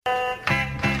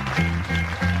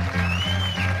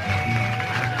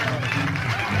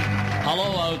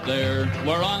out there,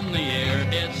 we're on the air.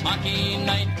 It's hockey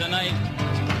night tonight.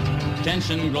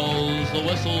 Tension grows, the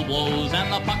whistle blows,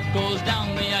 and the puck goes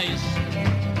down the ice.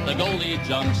 The goalie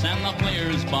jumps and the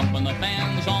players bump and the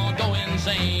fans all go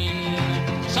insane.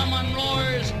 Someone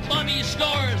roars, Bobby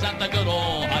scores at the good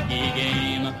old hockey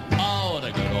game. Oh,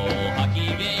 the good old hockey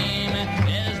game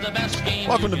is the best game.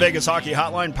 Welcome to Vegas Hockey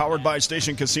Hotline, powered by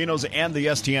Station Casinos and the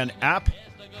STN app.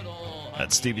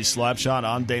 That's Stevie Slapshot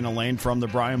on Dana Lane from the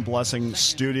Brian Blessing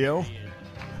studio.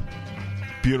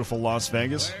 Beautiful Las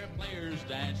Vegas,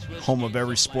 home of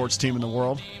every sports team in the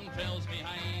world.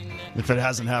 If it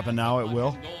hasn't happened now, it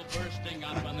will.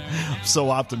 I'm so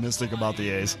optimistic about the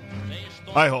A's.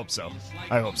 I hope so.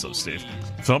 I hope so, Steve.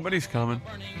 Somebody's coming.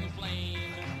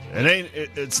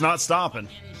 It's not stopping.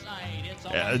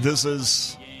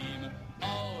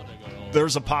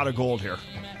 There's a pot of gold here,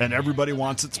 and everybody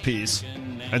wants its piece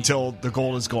until the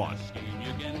gold is gone.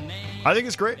 I think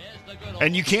it's great.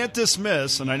 And you can't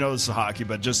dismiss, and I know this is hockey,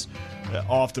 but just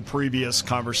off the previous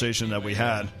conversation that we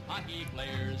had,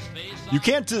 you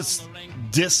can't just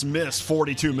dismiss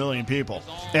 42 million people.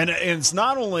 And it's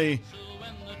not only,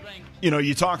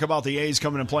 you talk about the A's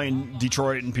coming and playing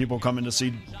Detroit and people coming to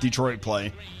see Detroit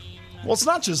play. Well, it's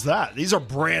not just that. These are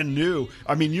brand new.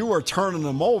 I mean, you are turning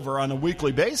them over on a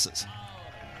weekly basis.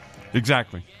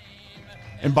 Exactly.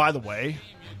 And by the way,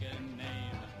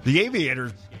 the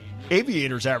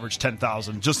Aviators average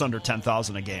 10,000, just under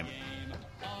 10,000 a game.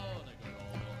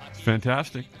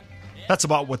 Fantastic. That's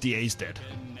about what the A's did.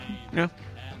 Yeah.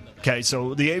 Okay,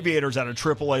 so the Aviators at a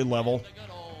AAA level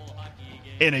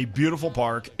in a beautiful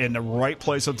park in the right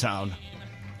place of town,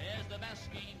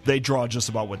 they draw just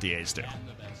about what the A's do.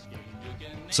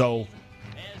 So,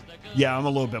 yeah, I'm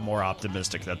a little bit more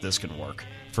optimistic that this can work,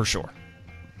 for sure.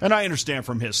 And I understand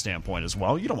from his standpoint as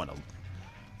well. You don't want to,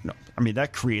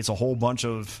 that creates a whole bunch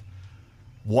of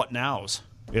what nows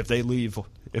if they leave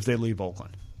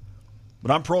Oakland.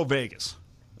 But I'm pro Vegas,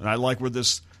 and I like where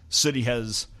this city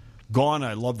has gone.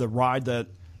 I love the ride that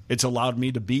it's allowed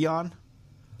me to be on,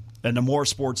 and the more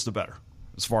sports, the better,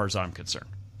 as far as I'm concerned.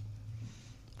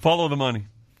 Follow the money.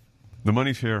 The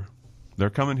money's here.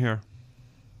 They're coming here.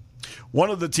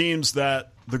 One of the teams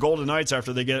that the Golden Knights,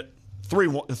 after they get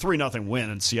 3-0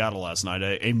 win in Seattle last night,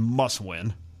 a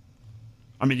must-win.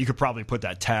 I mean, you could probably put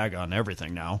that tag on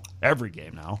everything now, every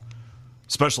game now,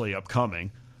 especially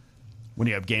upcoming, when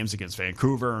you have games against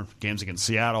Vancouver, games against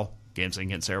Seattle, games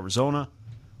against Arizona.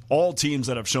 All teams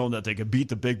that have shown that they could beat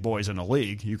the big boys in the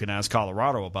league. You can ask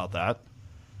Colorado about that.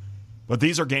 But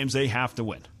these are games they have to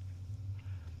win.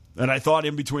 And I thought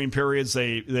in between periods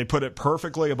they put it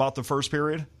perfectly about the first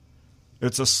period.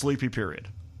 It's a sleepy period.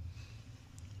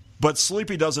 But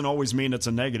sleepy doesn't always mean it's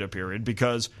a negative period,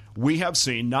 because we have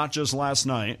seen, not just last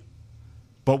night,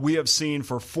 but we have seen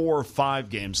for 4 or 5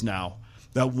 games now,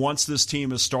 that once this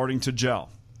team is starting to gel,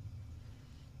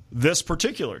 this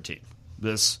particular team,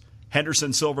 this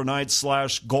Henderson Silver Knights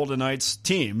 / Golden Knights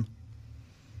team,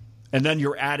 and then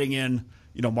you're adding in,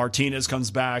 Martinez comes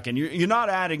back, and you're not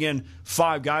adding in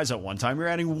 5 guys at one time, you're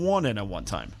adding 1 in at one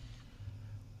time.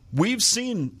 We've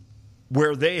seen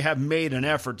where they have made an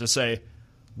effort to say,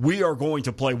 we are going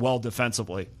to play well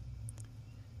defensively.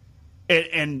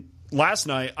 And last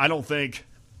night, I don't think,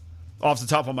 off the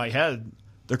top of my head,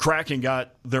 the Kraken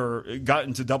got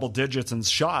into double digits in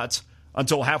shots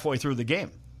until halfway through the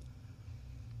game.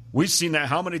 We've seen that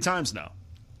how many times now?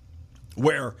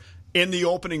 Where in the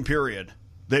opening period,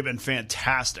 they've been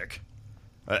fantastic.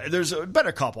 There's been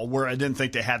a couple where I didn't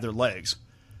think they had their legs,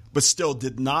 but still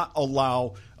did not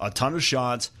allow a ton of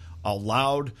shots,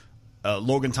 allowed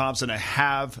Logan Thompson to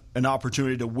have an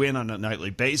opportunity to win on a nightly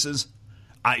basis.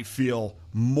 I feel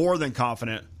more than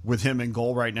confident with him in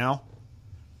goal right now.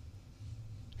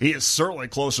 He is certainly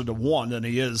closer to 1 than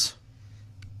he is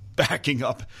backing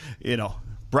up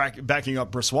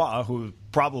Brisebois, who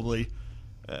probably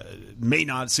may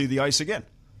not see the ice again.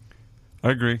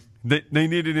 I agree. They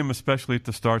needed him, especially at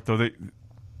the start, though.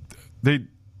 The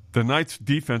Knights'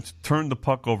 defense turned the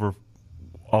puck over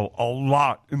a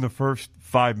lot in the first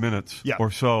 5 minutes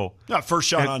or so. Yeah, first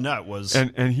shot on net was,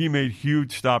 and he made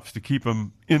huge stops to keep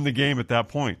him in the game at that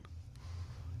point.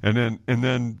 And then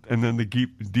the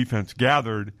defense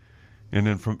gathered, and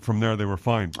then from there they were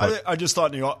fine. I just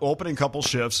thought in the opening couple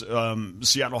shifts,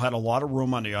 Seattle had a lot of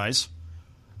room on the ice.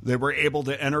 They were able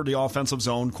to enter the offensive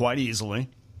zone quite easily,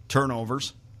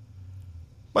 turnovers.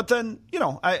 But then,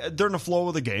 during the flow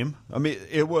of the game,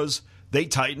 they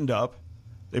tightened up.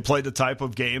 They played the type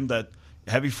of game that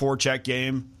heavy forecheck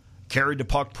game, carried the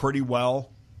puck pretty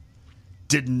well,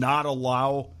 did not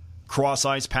allow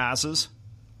cross-ice passes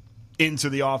into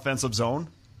the offensive zone.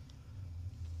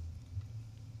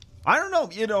 I don't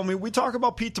know. We talk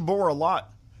about Pete DeBoer a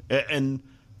lot. And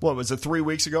what was it, 3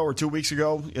 weeks ago or 2 weeks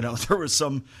ago? There was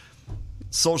some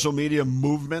social media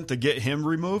movement to get him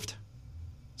removed.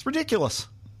 It's ridiculous.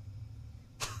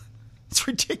 It's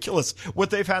ridiculous what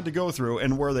they've had to go through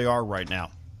and where they are right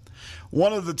now.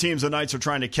 One of the teams the Knights are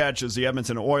trying to catch is the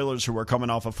Edmonton Oilers, who are coming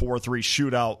off a 4-3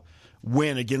 shootout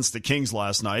win against the Kings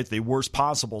last night. The worst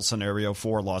possible scenario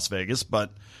for Las Vegas,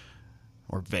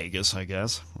 or Vegas, I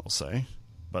guess we'll say.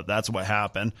 But that's what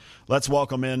happened. Let's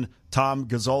welcome in Tom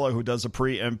Gazzola, who does a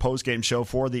pre- and post-game show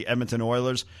for the Edmonton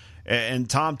Oilers. And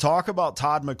Tom, talk about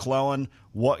Todd McLellan,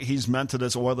 what he's meant to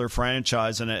this Oiler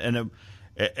franchise. And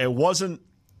it wasn't.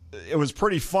 It was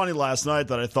pretty funny last night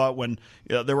that I thought when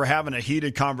they were having a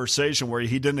heated conversation where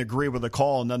he didn't agree with the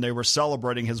call, and then they were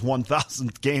celebrating his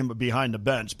 1,000th game behind the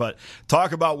bench. But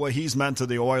talk about what he's meant to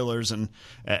the Oilers and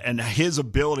his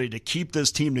ability to keep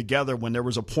this team together when there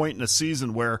was a point in the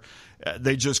season where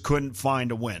they just couldn't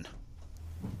find a win.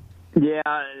 Yeah,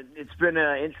 it's been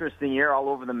an interesting year all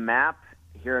over the map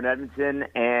here in Edmonton,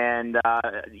 and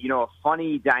a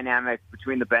funny dynamic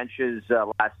between the benches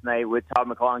last night with Todd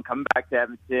McLellan coming back to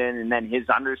Edmonton, and then his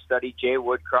understudy Jay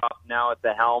Woodcroft now at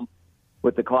the helm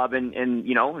with the club, and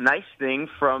nice thing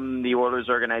from the Oilers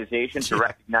organization to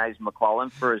recognize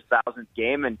McLellan for his 1,000th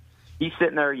game, and he's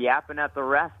sitting there yapping at the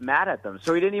ref, mad at them,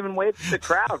 so he didn't even wave to the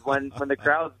crowd when the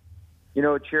crowd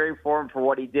cheering for him for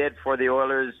what he did for the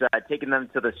Oilers, taking them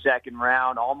to the second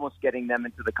round, almost getting them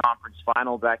into the conference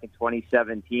final back in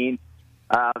 2017.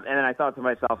 And then I thought to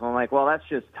myself, I'm like, well, that's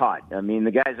just Todd. I mean,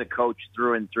 the guy's a coach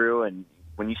through and through, and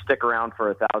when you stick around for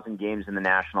 1,000 games in the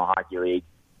National Hockey League,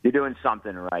 you're doing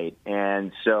something right.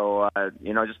 And so,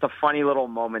 just a funny little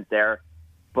moment there.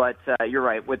 But you're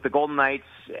right. With the Golden Knights,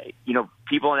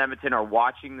 people in Edmonton are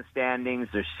watching the standings.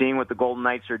 They're seeing what the Golden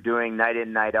Knights are doing night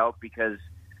in, night out, because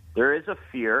there is a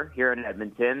fear here in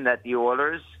Edmonton that the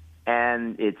Oilers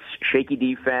and its shaky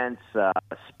defense,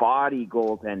 spotty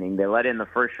goaltending, they let in the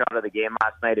first shot of the game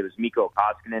last night. It was Mikko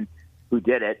Koskinen who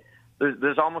did it.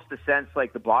 There's almost a sense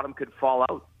like the bottom could fall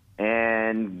out,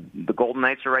 and the Golden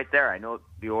Knights are right there. I know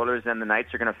the Oilers and the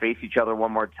Knights are going to face each other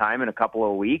one more time in a couple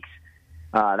of weeks.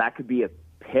 That could be a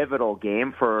pivotal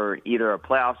game for either a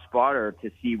playoff spot or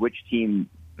to see which team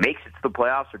makes it to the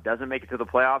playoffs or doesn't make it to the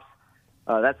playoffs.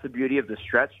 That's the beauty of the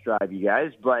stretch drive, you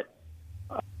guys. But,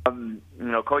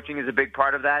 coaching is a big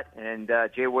part of that. And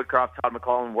Jay Woodcroft, Todd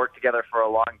McLellan worked together for a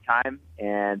long time.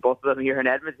 And both of them here in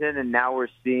Edmonton. And now we're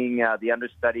seeing the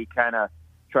understudy kind of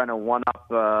trying to one-up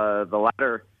the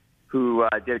latter, who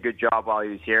did a good job while he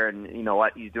was here. And you know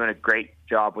what? He's doing a great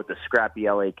job with the scrappy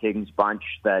LA Kings bunch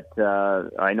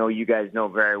that I know you guys know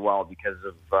very well because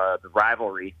of the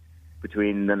rivalry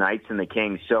between the Knights and the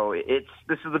Kings. So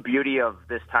this is the beauty of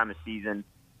this time of season.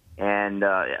 And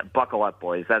buckle up,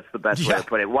 boys. That's the best way to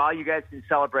put it. While you guys can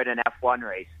celebrate an F1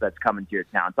 race that's coming to your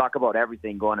town. Talk about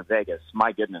everything going to Vegas.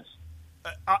 My goodness.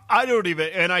 I don't even,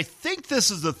 and I think this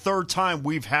is the third time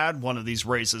we've had one of these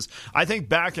races. I think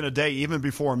back in the day, even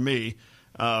before me,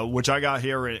 which I got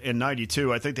here in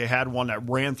 92, I think they had one that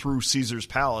ran through Caesar's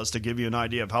Palace to give you an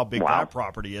idea of how big that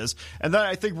property is. And then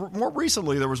I think more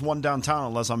recently there was one downtown,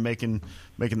 unless I'm making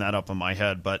that up in my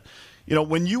head. But,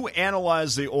 when you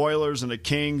analyze the Oilers and the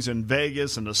Kings and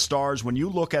Vegas and the Stars, when you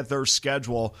look at their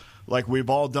schedule, like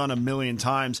we've all done a million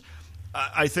times,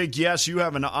 I think, yes, you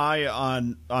have an eye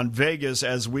on Vegas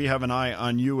as we have an eye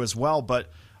on you as well, but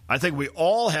I think we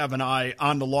all have an eye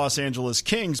on the Los Angeles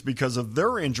Kings because of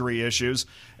their injury issues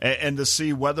and to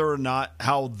see whether or not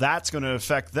how that's going to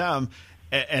affect them.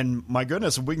 And my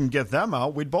goodness, if we can get them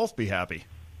out, we'd both be happy.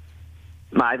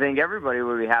 I think everybody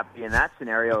would be happy in that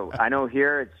scenario. I know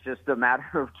here it's just a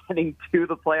matter of getting to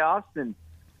the playoffs, and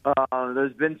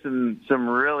there's been some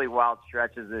really wild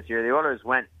stretches this year. The Oilers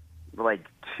went like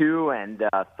 2-13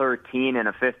 in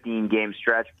a 15-game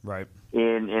stretch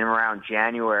in around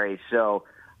January. So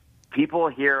people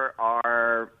here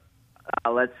are,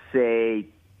 let's say,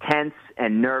 tense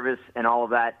and nervous and all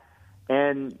of that.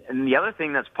 And the other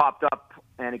thing that's popped up,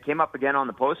 and it came up again on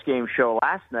the post-game show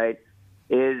last night,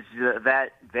 is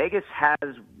that Vegas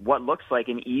has what looks like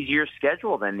an easier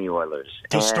schedule than the Oilers.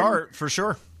 To start, for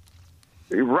sure.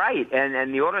 Right,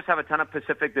 and the Oilers have a ton of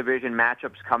Pacific Division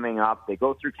matchups coming up. They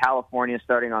go through California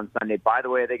starting on Sunday. By the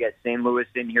way, they get St. Louis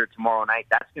in here tomorrow night.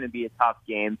 That's going to be a tough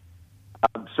game.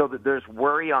 So that there's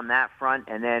worry on that front.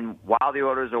 And then while the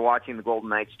Oilers are watching the Golden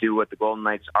Knights do what the Golden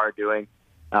Knights are doing,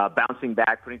 bouncing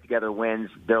back, putting together wins,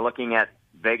 they're looking at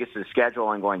Vegas'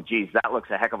 schedule and going, geez, that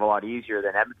looks a heck of a lot easier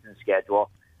than Edmonton's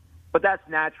schedule. But that's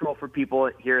natural for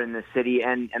people here in the city,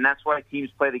 and that's why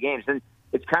teams play the games. And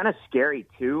it's kind of scary,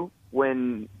 too,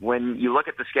 when you look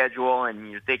at the schedule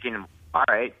and you're thinking, all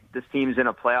right, this team's in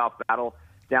a playoff battle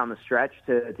down the stretch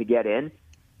to get in.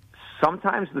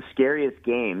 Sometimes the scariest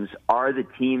games are the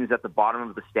teams at the bottom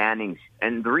of the standings,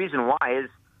 and the reason why is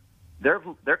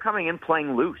they're coming in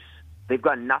playing loose. They've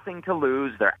got nothing to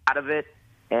lose. They're out of it,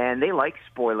 and they like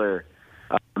spoiler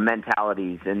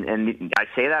mentalities. And I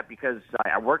say that because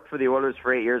I worked for the Oilers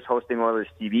for 8 years hosting Oilers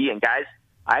TV, and guys,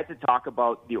 I had to talk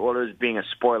about the Oilers being a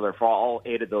spoiler for all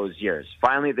 8 of those years.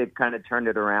 Finally, they've kind of turned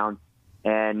it around,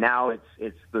 and now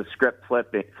it's the script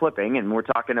flipping, and we're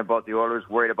talking about the Oilers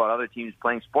worried about other teams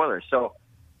playing spoilers. So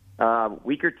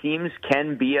weaker teams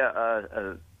can be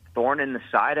a thorn in the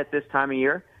side at this time of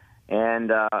year.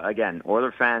 And, again,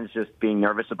 Oiler fans just being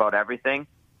nervous about everything.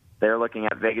 They're looking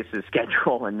at Vegas'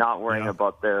 schedule and not worrying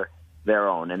about their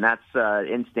own. And that's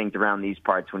instinct around these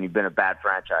parts when you've been a bad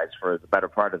franchise for the better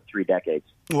part of 3 decades.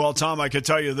 Well, Tom, I could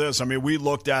tell you this. I mean, we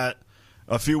looked at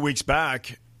a few weeks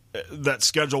back that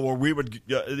schedule where we would,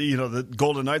 the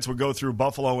Golden Knights would go through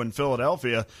Buffalo and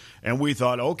Philadelphia, and we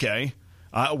thought, okay,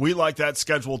 we like that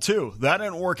schedule too. That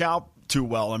didn't work out too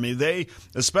well. I mean, they,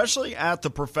 especially at the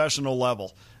professional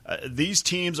level, these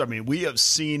teams, I mean, we have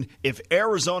seen if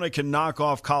Arizona can knock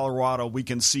off Colorado, we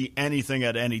can see anything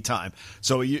at any time.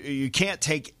 So you can't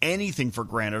take anything for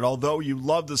granted, although you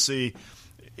love to see,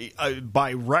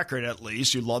 by record at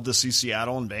least, you love to see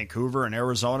Seattle and Vancouver and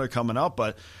Arizona coming up.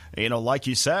 But, like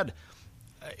you said,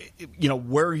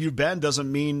 where you've been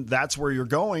doesn't mean that's where you're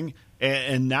going.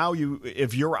 And now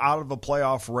if you're out of a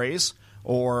playoff race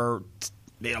or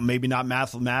maybe not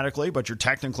mathematically, but you're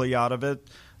technically out of it,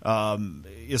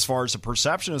 as far as the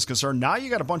perception is concerned, now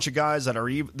you got a bunch of guys that are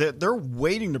they're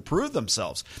waiting to prove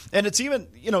themselves. And it's even,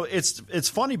 it's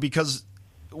funny because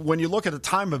when you look at the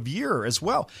time of year as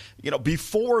well,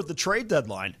 before the trade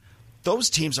deadline, those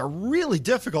teams are really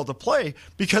difficult to play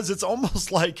because it's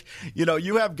almost like,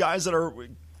 you have guys that are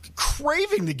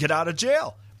craving to get out of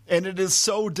jail. And it is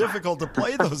so difficult to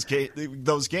play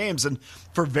those games, and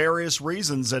for various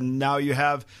reasons. And now you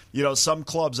have, some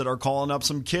clubs that are calling up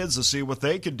some kids to see what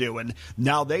they can do, and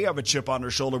now they have a chip on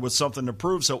their shoulder with something to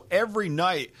prove. So every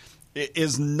night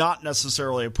is not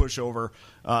necessarily a pushover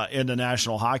in the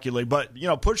National Hockey League. But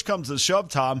push comes to shove,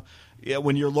 Tom,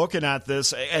 when you're looking at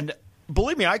this. And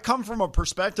believe me, I come from a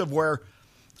perspective where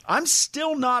I'm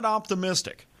still not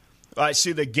optimistic. I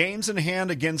see the games in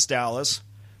hand against Dallas.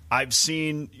 I've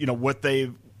seen, what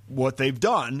they've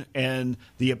done and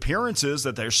the appearances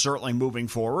that they're certainly moving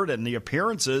forward and the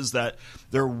appearances that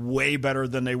they're way better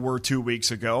than they were 2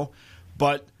 weeks ago.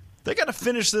 But they got to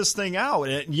finish this thing out.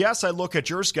 And yes, I look at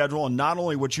your schedule and not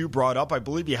only what you brought up, I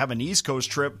believe you have an East Coast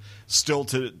trip still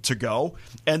to go.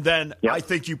 And then I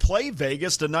think you play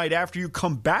Vegas the night after you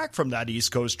come back from that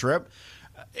East Coast trip.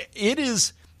 It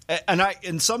is,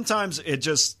 and sometimes it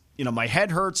just, my head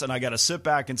hurts, and I got to sit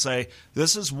back and say,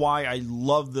 this is why I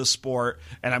love this sport,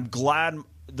 and I'm glad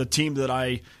the team that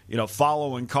I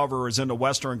follow and cover is in the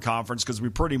Western Conference because we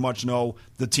pretty much know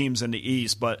the teams in the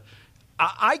East. But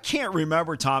I can't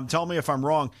remember, Tom, tell me if I'm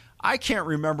wrong, I can't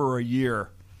remember a year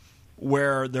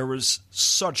where there was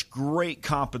such great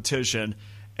competition,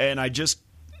 and I just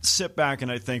sit back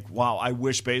and I think, wow, I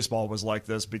wish baseball was like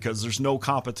this because there's no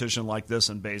competition like this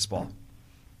in baseball.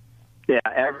 Yeah,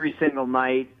 every single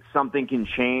night, something can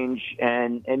change,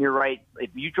 and you're right.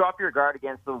 If you drop your guard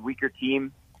against a weaker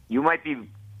team, you might be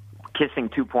kissing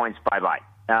 2 points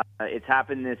bye-bye. It's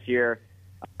happened this year.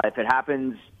 If it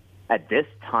happens at this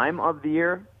time of the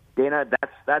year, Dana,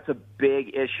 that's a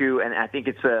big issue, and I think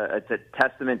it's a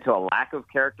testament to a lack of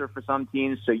character for some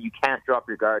teams, so you can't drop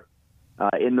your guard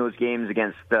in those games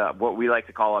against what we like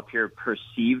to call up here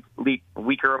perceived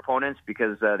weaker opponents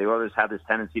because the Oilers have this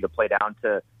tendency to play down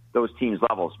to those teams'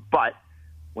 levels. But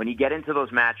when you get into those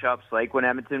matchups, like when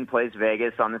Edmonton plays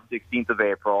Vegas on the 16th of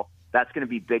April, that's going to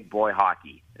be big boy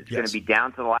hockey. It's going to be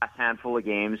down to the last handful of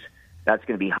games. That's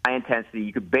going to be high intensity.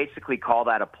 You could basically call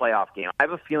that a playoff game. I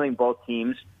have a feeling both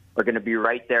teams are going to be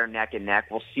right there neck and neck.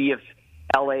 We'll see if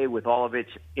LA, with all of its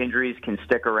injuries, can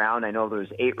stick around. I know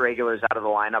there's 8 regulars out of the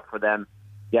lineup for them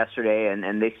yesterday,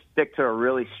 and they stick to a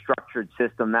really structured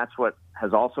system. That's what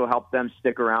has also helped them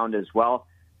stick around as well.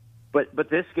 But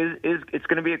this is it's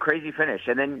going to be a crazy finish.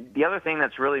 And then the other thing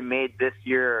that's really made this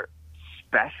year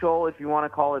special, if you want to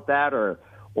call it that, or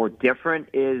different,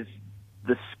 is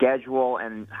the schedule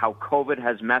and how COVID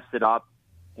has messed it up.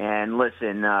 And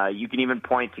listen, you can even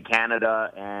point to Canada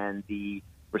and the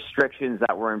restrictions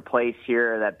that were in place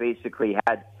here that basically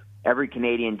had every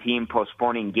Canadian team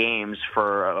postponing games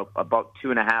for about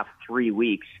 2.5, 3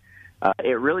 weeks.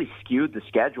 It really skewed the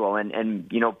schedule and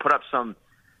put up some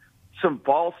some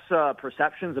false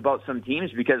perceptions about some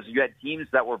teams, because you had teams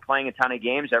that were playing a ton of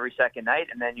games every second night,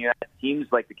 and then you had teams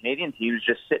like the Canadian teams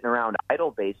just sitting around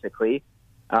idle, basically,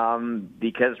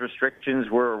 because restrictions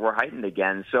were heightened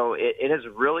again. So it has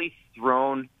really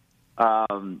thrown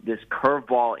this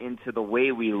curveball into the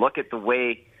way we look at the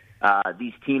way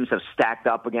these teams have stacked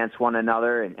up against one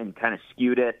another and kind of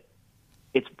skewed it.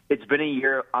 It's been a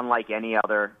year unlike any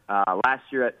other. Last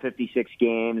year at 56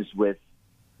 games with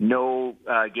no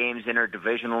games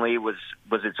interdivisionally was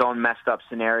its own messed up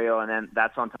scenario, and then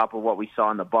that's on top of what we saw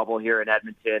in the bubble here in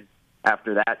Edmonton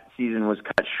after that season was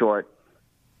cut short.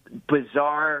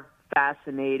 Bizarre,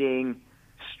 fascinating,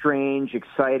 strange,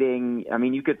 exciting. I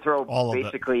mean, you could throw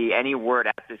basically any word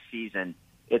at this season.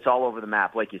 It's all over the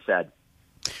map, like you said.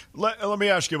 Let me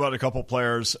ask you about a couple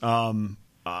players. I'm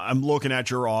looking at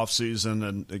your offseason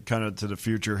and kind of to the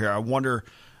future here. I wonder,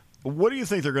 what do you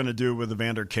think they're going to do with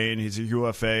Evander Kane? He's a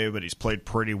UFA, but he's played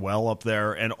pretty well up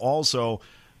there. And also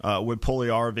with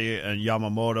Puljujarvi and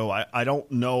Yamamoto, I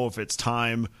don't know if it's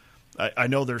time. I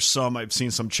know I've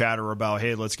seen some chatter about,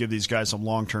 hey, let's give these guys some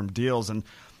long-term deals. And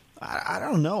I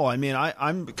don't know. I mean,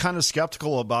 I'm kind of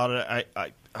skeptical about it.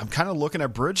 I'm kind of looking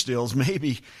at bridge deals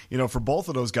maybe, for both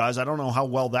of those guys. I don't know how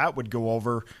well that would go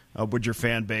over with your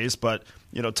fan base. But,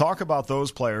 talk about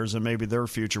those players and maybe their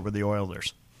future with the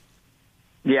Oilers.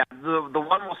 Yeah, the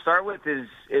one we'll start with is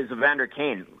Evander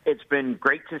Kane. It's been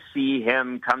great to see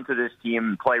him come to this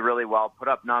team, play really well, put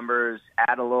up numbers,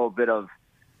 add a little bit of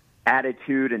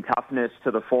attitude and toughness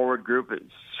to the forward group,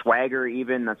 swagger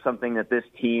even. That's something that this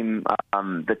team,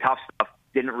 the tough stuff,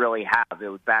 didn't really have. It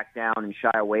would back down and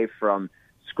shy away from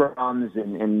scrums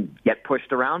and get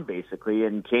pushed around, basically.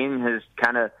 And Kane has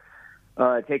kind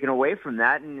of taken away from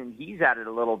that, and he's added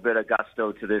a little bit of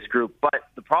gusto to this group. But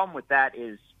the problem with that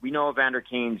is we know Evander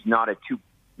Kane's not a $2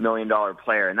 million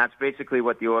player, and that's basically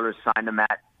what the Oilers signed him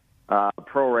at,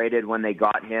 prorated when they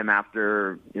got him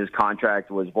after his contract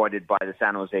was voided by the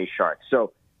San Jose Sharks.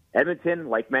 So Edmonton,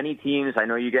 like many teams, I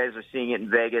know you guys are seeing it in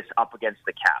Vegas, up against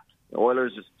the cap. The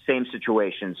Oilers, same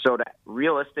situation. So to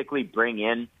realistically bring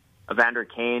in Evander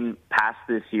Kane past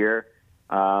this year,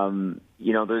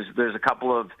 there's a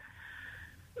couple of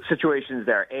situations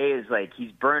there. A is like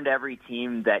he's burned every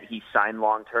team that he signed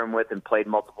long-term with and played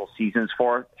multiple seasons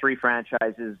for. 3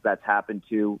 franchises that's happened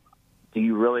to. Do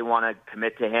you really want to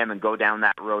commit to him and go down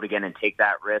that road again and take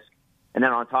that risk? And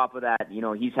then on top of that,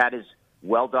 he's had his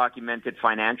well-documented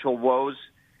financial woes,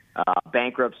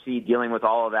 bankruptcy, dealing with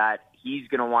all of that. He's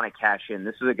going to want to cash in.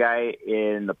 This is a guy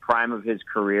in the prime of his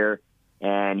career,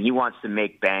 and he wants to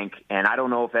make bank. And I don't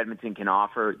know if Edmonton can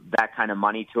offer that kind of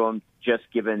money to him, just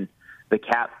given the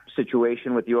cap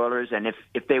situation with the Oilers. And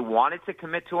if they wanted to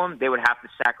commit to him, they would have to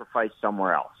sacrifice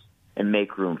somewhere else and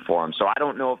make room for him. So I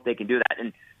don't know if they can do that.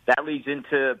 And that leads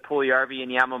into Puljujarvi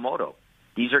and Yamamoto.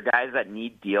 These are guys that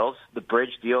need deals. The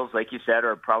bridge deals, like you said,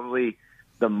 are probably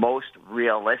the most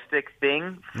realistic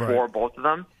thing for both of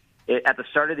them. At the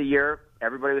start of the year,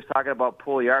 everybody was talking about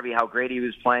Puljujarvi, how great he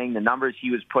was playing, the numbers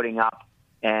he was putting up,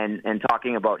 and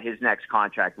talking about his next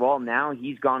contract. Well, now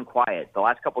he's gone quiet. The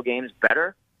last couple games,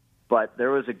 better, but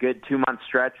there was a good 2-month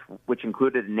stretch, which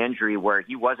included an injury, where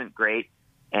he wasn't great,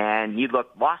 and he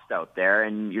looked lost out there,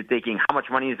 and you're thinking, how much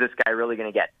money is this guy really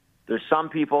going to get? There's some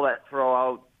people that throw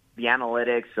out the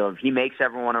analytics of he makes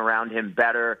everyone around him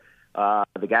better.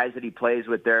 The guys that he plays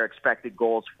with, their expected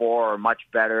goals for are much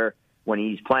better when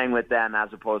he's playing with them as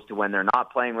opposed to when they're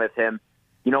not playing with him.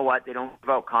 You know what? They don't give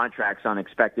out contracts on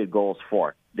expected goals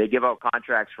for. They give out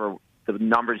contracts for the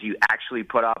numbers you actually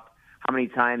put up, how many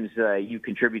times you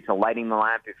contribute to lighting the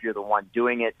lamp if you're the one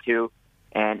doing it too.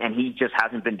 And he just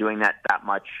hasn't been doing that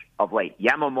much of late.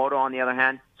 Yamamoto, on the other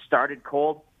hand, started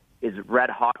cold, is red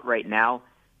hot right now,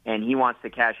 and he wants to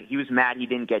cash it. He was mad he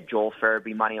didn't get Joel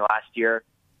Farabee money last year.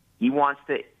 He wants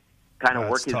to kind of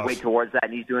work his way towards that,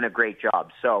 and he's doing a great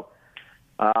job. So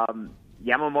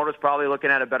Yamamoto's probably looking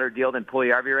at a better deal than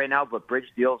Puljujarvi right now, but bridge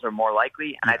deals are more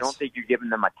likely, and I don't think you're giving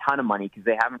them a ton of money because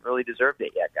they haven't really deserved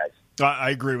it yet, guys.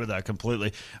 I agree with that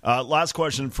completely. Last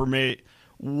question for me.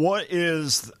 What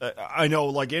is I know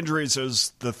like injuries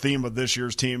is the theme of this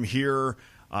year's team here.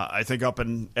 I think up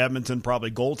in Edmonton, probably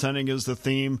goaltending is the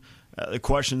theme. The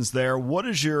question's there. What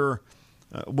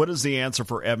is the answer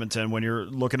for Edmonton when you're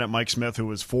looking at Mike Smith,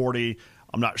 who is 40?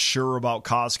 I'm not sure about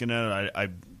Koskinen.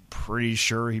 I'm pretty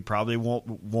sure he probably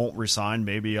won't resign.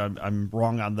 Maybe I'm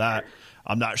wrong on that.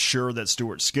 I'm not sure that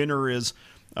Stuart Skinner is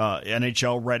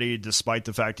NHL ready, despite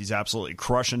the fact he's absolutely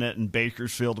crushing it in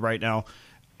Bakersfield right now.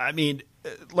 I mean,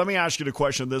 let me ask you the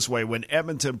question this way. When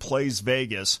Edmonton plays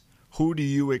Vegas, who do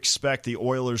you expect the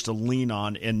Oilers to lean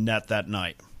on in net that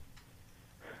night?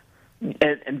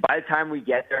 And by the time we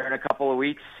get there in a couple of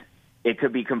weeks, it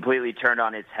could be completely turned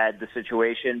on its head, the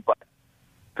situation. But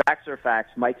facts are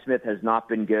facts. Mike Smith has not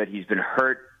been good. He's been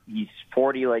hurt. He's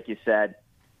 40, like you said,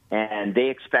 and they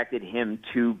expected him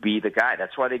to be the guy.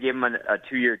 That's why they gave him a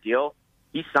 2-year deal.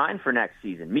 He's signed for next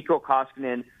season. Mikko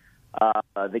Koskinen,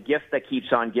 the gift that keeps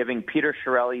on giving. Peter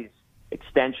Chiarelli's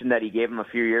extension that he gave him a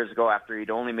few years ago after he'd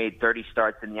only made 30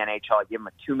 starts in the NHL. I gave him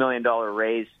a $2 million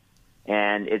raise,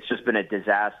 and it's just been a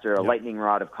disaster, a lightning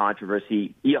rod of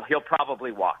controversy. He'll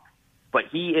probably walk. But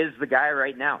he is the guy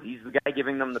right now. He's the guy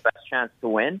giving them the best chance to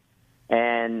win.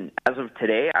 And as of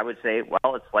today, I would say,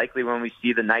 well, it's likely when we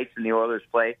see the Knights and the Oilers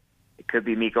play, it could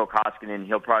be Mikko Koskinen.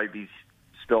 He'll probably be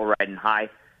still riding high.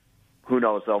 Who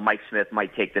knows, though? Mike Smith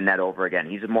might take the net over again.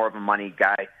 He's more of a money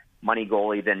guy, money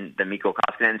goalie than Mikko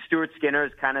Koskinen. And Stuart Skinner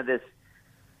is kind of this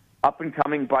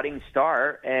up-and-coming budding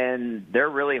star, and they're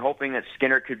really hoping that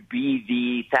Skinner could be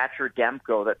the Thatcher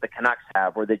Demko that the Canucks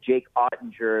have, or the Jake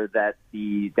Ottinger that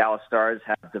the Dallas Stars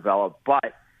have developed.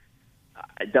 But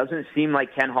it doesn't seem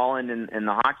like Ken Holland and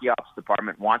the hockey ops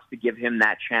department wants to give him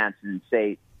that chance and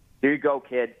say, here you go,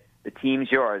 kid. The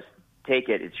team's yours. Take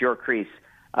it. It's your crease.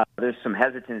 There's some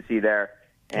hesitancy there.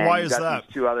 And why is that?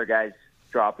 These two other guys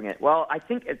dropping it. Well, I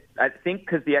think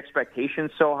because the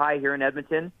expectation's so high here in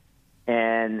Edmonton,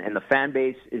 and the fan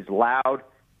base is loud.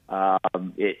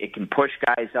 It can push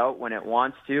guys out when it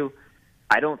wants to.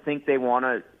 I don't think they want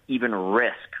to even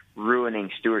risk ruining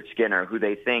Stuart Skinner, who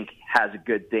they think has a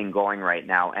good thing going right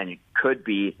now and could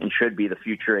be and should be the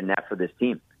future in net for this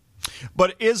team.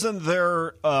 But isn't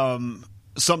there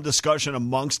some discussion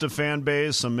amongst the fan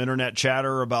base, some internet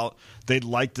chatter about they'd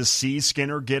like to see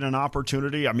Skinner get an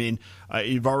opportunity? I mean,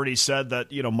 you've already said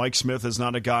that, Mike Smith is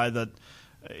not a guy that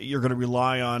you're going to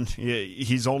rely on.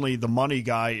 He's only the money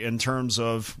guy in terms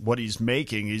of what he's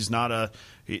making.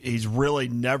 He's really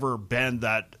never been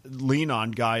that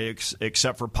lean-on guy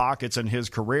except for pockets in his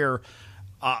career.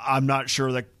 I'm not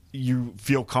sure that you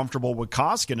feel comfortable with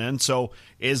Koskinen. So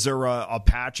is there a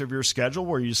patch of your schedule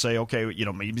where you say, okay,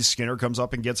 maybe Skinner comes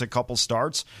up and gets a couple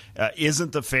starts?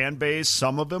 Isn't the fan base,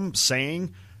 some of them,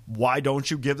 saying, why don't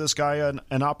you give this guy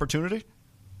an opportunity?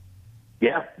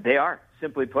 Yeah, they are.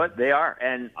 Simply put, they are.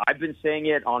 And I've been saying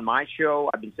it on my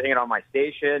show. I've been saying it on my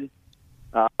station.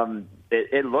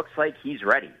 It looks like he's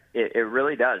ready. It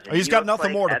really does. He's got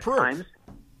nothing more to prove. Times,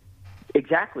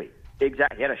 exactly. He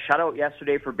had a shutout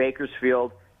yesterday for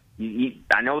Bakersfield.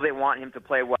 I know they want him to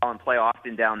play well and play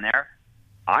often down there.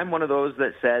 I'm one of those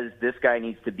that says this guy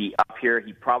needs to be up here.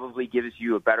 He probably gives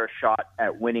you a better shot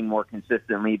at winning more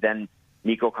consistently than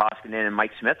Mikko Koskinen and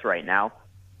Mike Smith right now.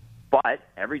 But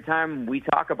every time we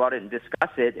talk about it and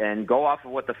discuss it and go off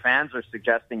of what the fans are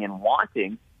suggesting and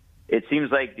wanting, it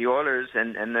seems like the Oilers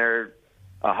and their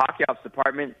hockey ops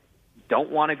department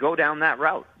don't want to go down that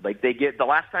route. Like the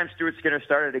last time Stuart Skinner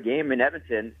started a game in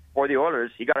Edmonton for the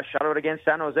Oilers, he got a shutout against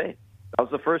San Jose. That was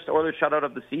the first Oilers shutout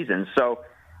of the season. So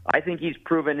I think he's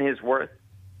proven his worth.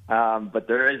 But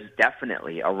there is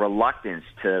definitely a reluctance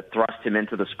to thrust him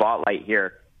into the spotlight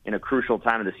here in a crucial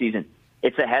time of the season.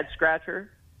 It's a head-scratcher.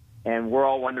 And we're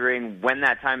all wondering when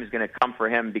that time is going to come for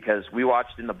him, because we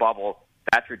watched in the bubble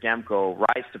Thatcher Demko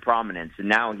rise to prominence, and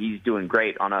now he's doing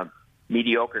great on a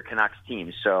mediocre Canucks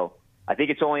team. So I think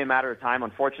it's only a matter of time.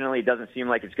 Unfortunately, it doesn't seem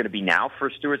like it's going to be now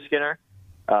for Stuart Skinner.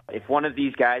 If one of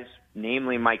these guys,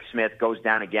 namely Mike Smith, goes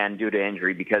down again due to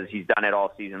injury, because he's done it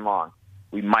all season long,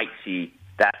 we might see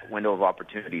that window of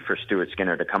opportunity for Stuart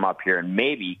Skinner to come up here and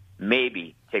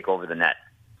maybe take over the net.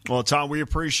 Well, Tom, we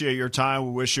appreciate your time.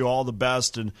 We wish you all the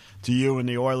best, and to you and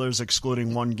the Oilers,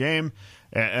 excluding one game.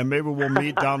 And maybe we'll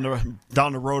meet down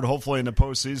the road, hopefully in the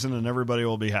postseason, and everybody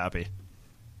will be happy.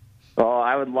 Oh,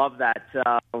 I would love that.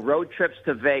 Road trips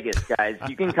to Vegas, guys.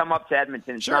 You can come up to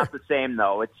Edmonton. It's not the same,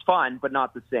 though. It's fun, but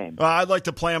not the same. I'd like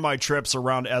to plan my trips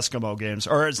around Eskimo games.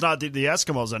 Or it's not the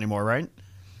Eskimos anymore, right?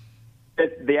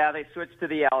 Yeah, they switched to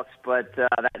the Elks, but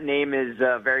that name is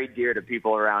very dear to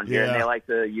people around here, and they like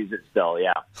to use it still,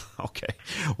 yeah. Okay.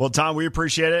 Well, Tom, we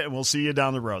appreciate it, and we'll see you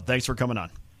down the road. Thanks for coming on.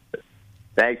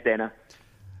 Thanks, Dana.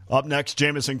 Up next,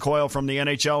 Jamison Coyle from the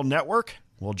NHL Network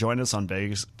will join us on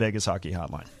Vegas Hockey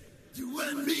Hotline. You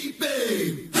and me,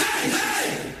 babe. Hey,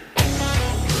 hey!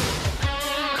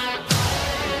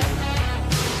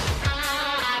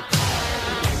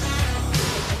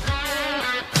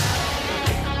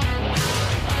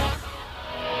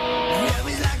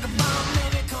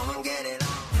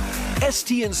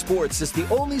 STN Sports is the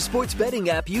only sports betting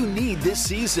app you need this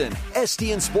season.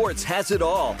 STN Sports has it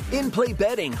all. In-play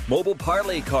betting, mobile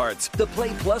parlay cards, the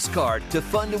Play Plus card to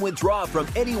fund and withdraw from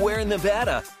anywhere in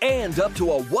Nevada, and up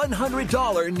to a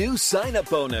 $100 new sign-up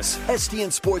bonus.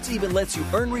 STN Sports even lets you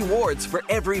earn rewards for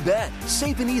every bet.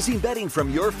 Safe and easy betting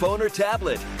from your phone or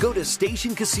tablet. Go to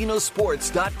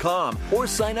StationCasinoSports.com or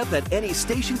sign up at any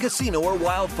Station Casino or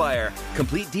Wildfire.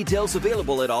 Complete details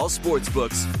available at all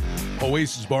sportsbooks.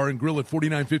 Oasis Bar and Grill at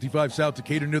 4955 South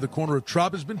Decatur near the corner of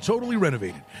Trop has been totally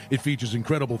renovated. It features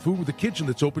incredible food with a kitchen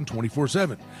that's open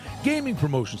 24/7. Gaming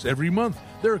promotions every month.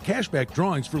 There are cashback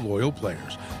drawings for loyal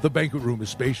players. The banquet room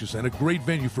is spacious and a great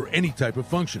venue for any type of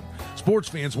function. Sports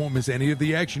fans won't miss any of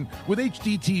the action with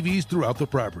HD TVs throughout the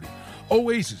property.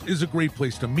 Oasis is a great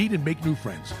place to meet and make new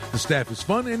friends. The staff is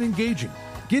fun and engaging.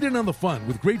 Get in on the fun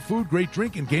with great food, great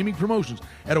drink, and gaming promotions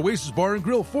at Oasis Bar and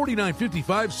Grill,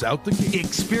 4955 South Decatur.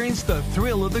 Experience the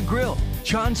thrill of the grill.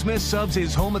 John Smith Subs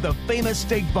is home of the famous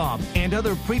Steak Bomb and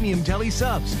other premium deli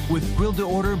subs with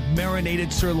grilled-to-order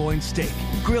marinated sirloin steak,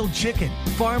 grilled chicken,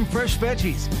 farm fresh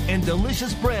veggies, and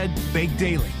delicious bread baked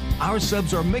daily. Our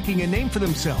subs are making a name for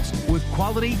themselves with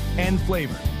quality and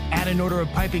flavor. Add an order of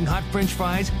piping hot French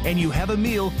fries, and you have a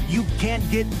meal you can't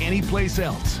get anyplace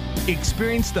else.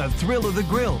 Experience the thrill of the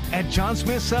grill at John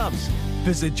Smith Subs.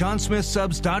 Visit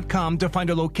johnsmithsubs.com to find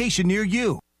a location near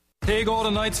you. Hey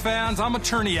Golden Knights fans, I'm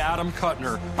attorney Adam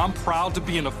Kuttner. I'm proud to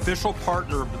be an official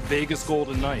partner of the Vegas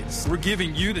Golden Knights. We're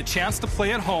giving you the chance to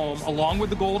play at home along with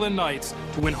the Golden Knights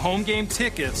to win home game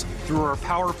tickets through our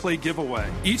Power Play giveaway.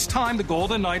 Each time the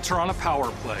Golden Knights are on a Power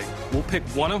Play, we'll pick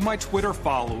one of my Twitter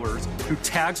followers who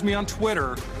tags me on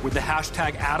Twitter with the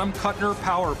hashtag Adam Kuttner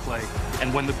Power Play.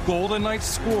 And when the Golden Knights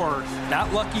score,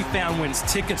 that lucky fan wins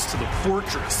tickets to the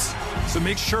Fortress. So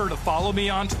make sure to follow me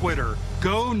on Twitter.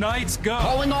 Go Knights, go!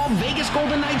 Calling all Vegas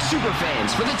Golden Knights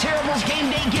superfans for the Terribles Game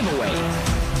Day giveaway.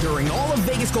 During all of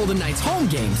Vegas Golden Knights home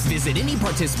games, visit any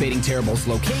participating Terribles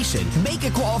location, make a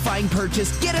qualifying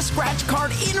purchase, get a scratch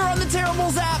card in or on the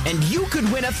Terribles app, and you could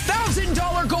win a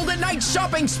 $1,000 Golden Knights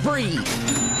shopping spree.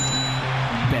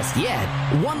 Best yet,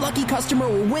 one lucky customer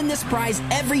will win this prize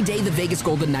every day the Vegas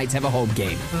Golden Knights have a home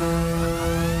game.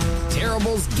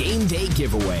 Terribles Game Day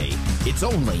giveaway. It's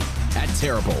only at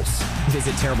Terribles.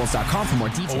 Visit Terribles.com for more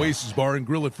details. Oasis Bar and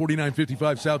Grill at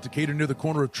 4955 South Decatur near the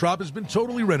corner of Trop has been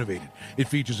totally renovated. It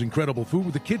features incredible food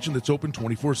with a kitchen that's open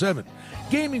 24/7.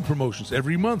 Gaming promotions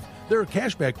every month. There are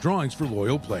cashback drawings for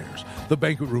loyal players. The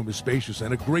banquet room is spacious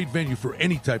and a great venue for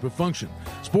any type of function.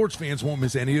 Sports fans won't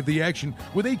miss any of the action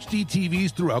with HD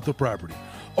TVs throughout the property.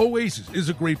 Oasis is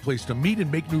a great place to meet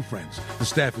and make new friends. The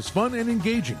staff is fun and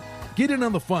engaging. Get in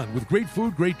on the fun with great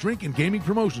food, great drink, and gaming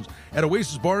promotions at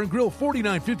Oasis Bar and Grill,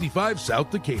 4955 South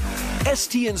Decatur.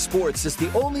 STN Sports is the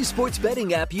only sports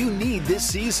betting app you need this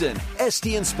season.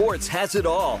 STN Sports has it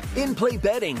all. In-play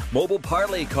betting, mobile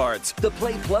parlay cards, the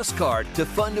Play Plus card to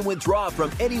fund and withdraw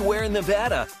from anywhere in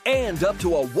Nevada, and up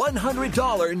to a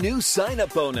 $100 new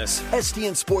sign-up bonus.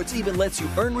 STN Sports even lets you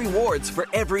earn rewards for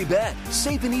every bet.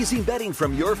 Safe and easy betting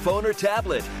from your phone or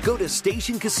tablet. Go to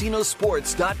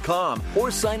StationCasinoSports.com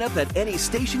or sign up at any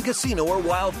Station Casino or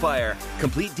Wildfire.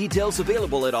 Complete details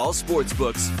available at all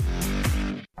sportsbooks.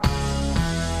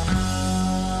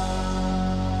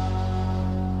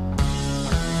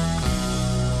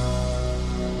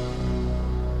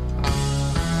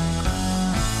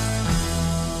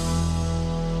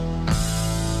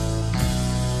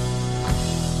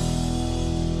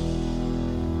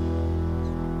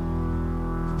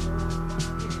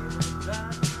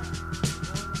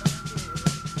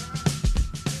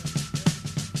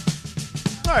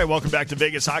 All right, welcome back to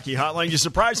Vegas Hockey Hotline. You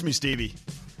surprised me, Stevie.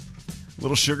 A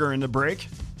little sugar in the break.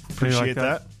 Appreciate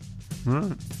that. All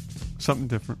right. Something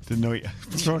different. Didn't know you.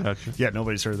 Throw it at you. Yeah,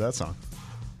 nobody's heard that song.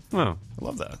 No. I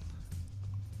love that.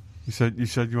 You said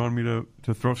you wanted me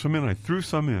to throw some in. I threw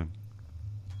some in.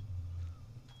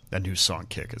 That new song,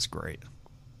 Kick, is great.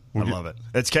 I love it.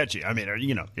 It's catchy. I mean,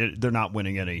 you know, they're not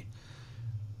winning any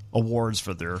awards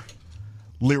for their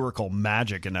lyrical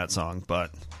magic in that song,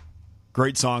 but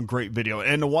great song, great video.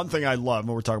 And the one thing I love,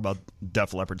 when we're talking about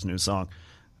Def Leppard's new song,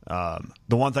 the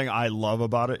one thing I love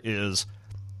about it is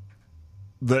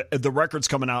the record's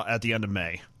coming out at the end of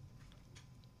May.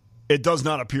 It does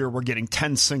not appear we're getting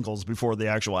 10 singles before the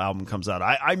actual album comes out.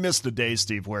 I miss the days,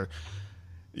 Steve, where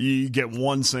you get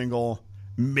one single,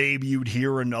 maybe you'd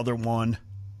hear another one,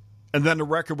 and then the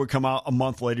record would come out a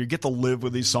month later. You get to live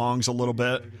with these songs a little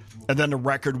bit, and then the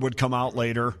record would come out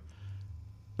later.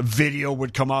 The video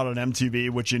would come out on MTV,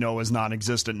 which you know is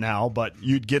non-existent now, but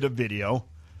you'd get a video.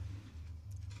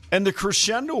 And the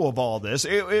crescendo of all this,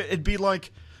 it'd be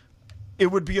like, it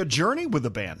would be a journey with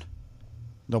the band.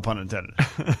 No pun intended.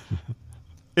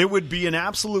 It would be an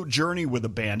absolute journey with a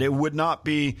band. It would not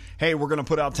be, hey, we're going to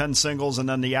put out 10 singles and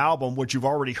then the album, which you've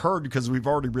already heard because we've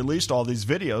already released all these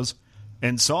videos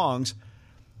and songs.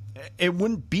 It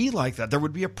wouldn't be like that. There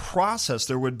would be a process.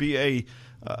 There would be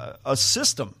a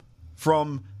system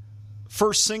from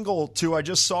first single to I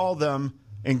just saw them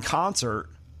in concert,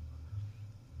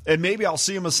 and maybe I'll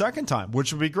see them a second time,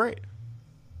 which would be great.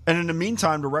 And in the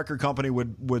meantime, the record company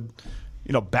would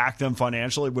back them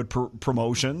financially with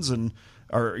promotions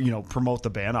or promote the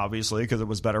band, obviously, because it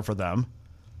was better for them.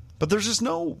 But there's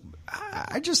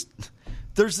just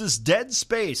there's this dead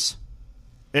space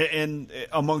in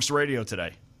amongst radio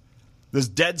today. This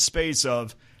dead space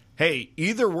of, hey,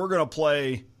 either we're going to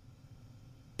play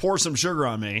Pour Some Sugar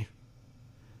on Me,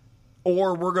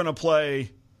 or we're going to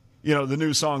play, the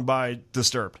new song by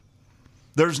Disturbed.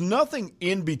 There's nothing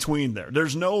in between there.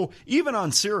 There's no, even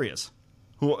on Sirius,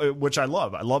 which I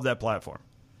love. I love that platform.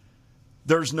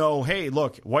 There's no, hey,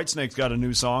 look, Whitesnake's got a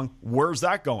new song. Where's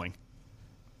that going?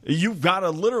 You've got to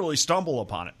literally stumble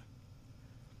upon it.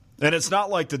 And it's not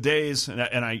like the days,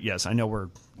 I know we're a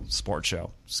sports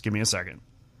show. Just give me a second.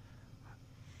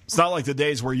 It's not like the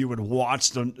days where you would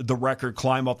watch the record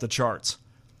climb up the charts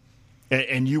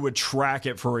and you would track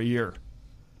it for a year.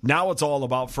 Now it's all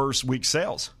about first week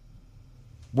sales.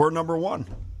 We're number 1.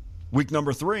 Week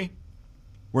number 3,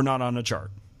 we're not on the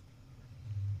chart.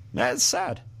 That's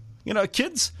sad.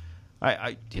 Kids,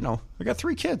 I got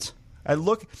 3 kids.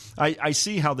 I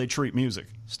see how they treat music,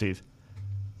 Steve.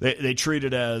 They treat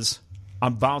it as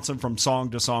I'm bouncing from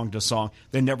song to song to song.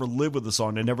 They never live with the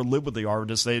song. They never live with the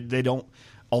artist. They don't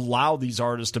allow these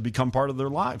artists to become part of their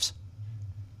lives.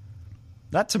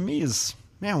 That to me is,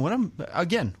 man,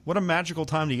 what a magical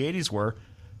time the 80s were.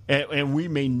 And we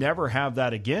may never have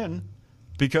that again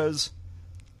because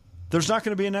there's not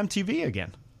going to be an MTV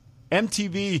again.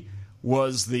 MTV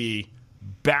was the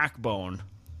backbone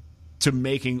to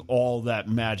making all that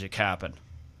magic happen.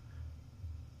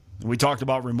 We talked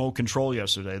about Remote Control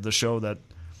yesterday, the show that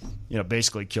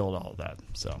basically killed all of that.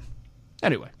 So,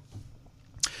 anyway.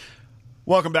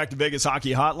 Welcome back to Vegas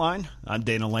Hockey Hotline. I'm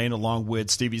Dana Lane along with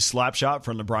Stevie Slapshot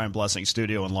from the Brian Blessing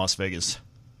Studio in Las Vegas,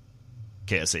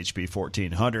 KSHP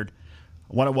 1400.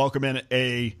 I want to welcome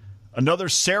in another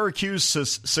Syracuse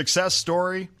success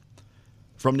story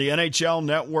from the NHL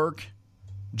Network,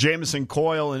 Jameson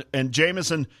Coyle. And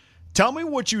Jameson, tell me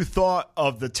what you thought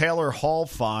of the Taylor Hall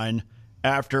fine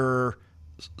after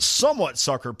somewhat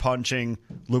sucker punching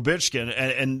Lubitschkin.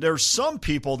 And there's some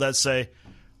people that say,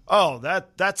 oh,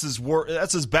 that's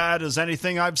as bad as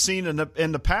anything I've seen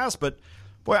in the past. But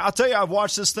boy, I'll tell you, I've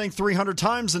watched this thing 300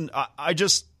 times, and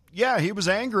he was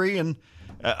angry, and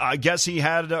I guess he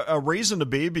had a reason to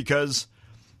be because,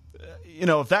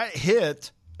 if that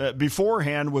hit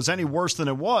beforehand was any worse than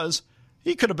it was,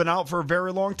 he could have been out for a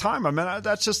very long time. I mean,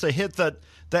 that's just a hit that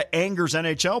angers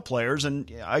NHL players, and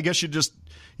I guess you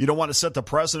don't want to set the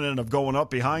precedent of going up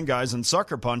behind guys and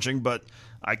sucker punching. But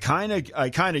I kind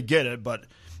of get it, but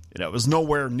it was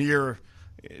nowhere near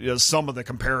some of the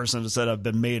comparisons that have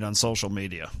been made on social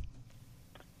media.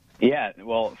 Yeah,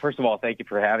 well, first of all, thank you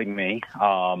for having me.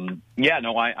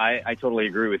 I totally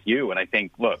agree with you, and I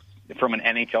think, look, from an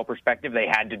NHL perspective, they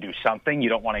had to do something. You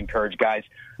don't want to encourage guys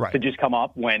to just come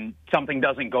up when something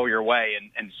doesn't go your way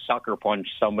and sucker punch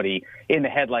somebody in the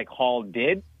head like Hall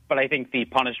did. But I think the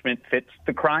punishment fits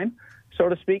the crime, so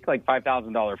to speak, like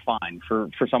 $5,000 fine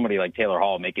for somebody like Taylor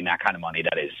Hall making that kind of money.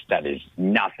 That is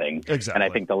nothing. Exactly. And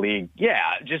I think the league,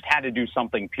 just had to do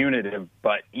something punitive.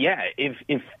 But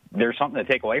if there's something to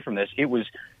take away from this, it was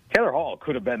Taylor Hall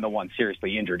could have been the one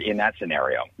seriously injured in that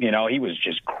scenario. He was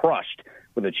just crushed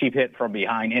with a cheap hit from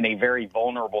behind in a very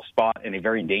vulnerable spot, in a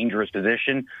very dangerous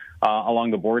position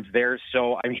along the boards there.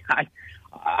 So, I mean,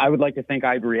 I would like to think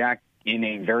I'd react in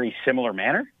a very similar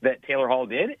manner that Taylor Hall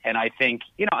did. And I think,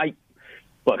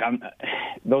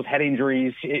 those head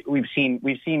injuries, we've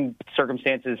seen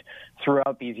circumstances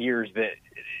throughout these years that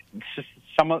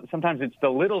sometimes it's the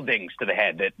little dings to the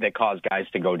head that cause guys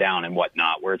to go down and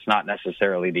whatnot, where it's not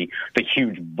necessarily the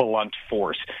huge blunt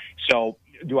force. So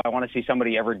do I want to see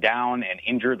somebody ever down and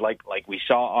injured like we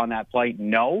saw on that flight?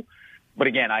 No. But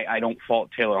again, I don't fault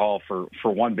Taylor Hall for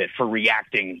one bit for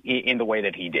reacting in the way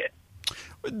that he did.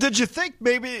 Did you think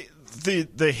maybe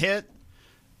the hit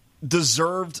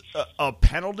deserved a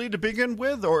penalty to begin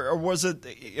with, or was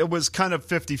it was kind of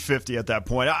 50-50 at that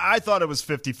point? I thought it was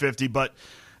 50-50, but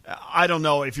I don't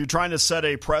know. If you're trying to set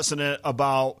a precedent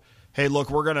about, hey, look,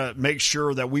 we're going to make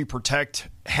sure that we protect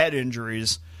head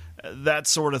injuries, that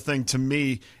sort of thing, to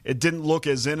me, it didn't look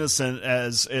as innocent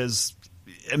as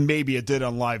maybe it did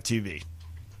on live TV.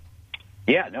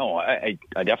 Yeah, no, I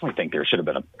definitely think there should have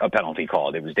been a penalty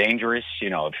called. It was dangerous.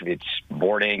 If it's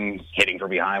boarding, hitting from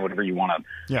behind, whatever you want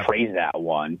to phrase that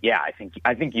one. Yeah, I think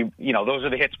those are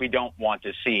the hits we don't want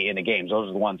to see in the games. Those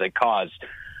are the ones that cause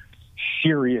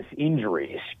serious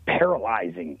injuries,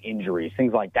 paralyzing injuries,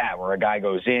 things like that, where a guy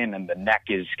goes in and the neck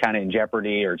is kind of in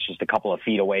jeopardy, or it's just a couple of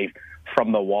feet away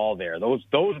from the wall there. Those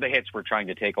are the hits we're trying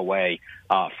to take away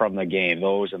from the game.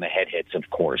 Those and the head hits, of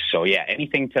course. So, yeah,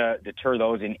 anything to deter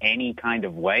those in any kind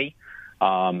of way,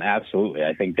 absolutely.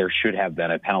 I think there should have been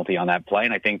a penalty on that play,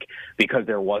 and I think because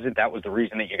there wasn't, that was the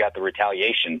reason that you got the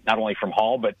retaliation, not only from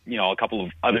Hall, but, a couple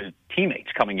of other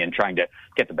teammates coming in trying to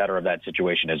get the better of that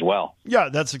situation as well. Yeah,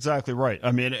 that's exactly right.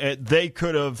 I mean, they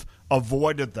could have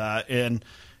avoided that, and,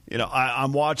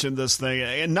 I'm watching this thing,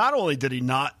 and not only did he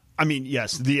not, I mean,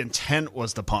 yes, the intent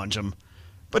was to punch him,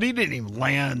 but he didn't even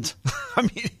land. I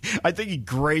mean, I think he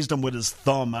grazed him with his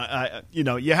thumb.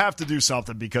 You have to do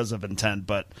something because of intent,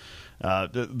 but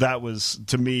that was,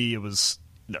 to me, it was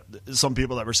some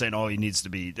people that were saying, "Oh, he needs to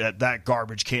be that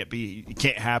garbage can't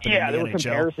happen." Yeah, in the there were NHL.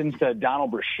 comparisons to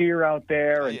Donald Brashear out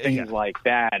there and things like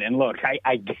that. And look,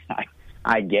 I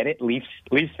get it. Leafs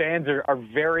fans are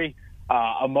very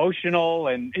emotional,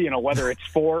 and whether it's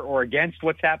for or against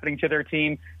what's happening to their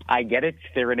team, I get it.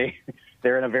 They're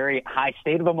in a very high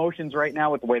state of emotions right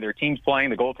now with the way their team's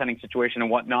playing, the goaltending situation and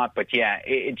whatnot. But yeah,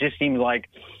 it just seems like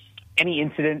any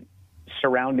incident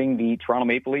surrounding the Toronto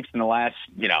Maple Leafs in the last,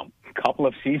 couple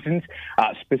of seasons,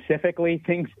 specifically,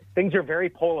 things are very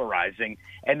polarizing.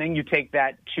 And then you take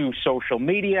that to social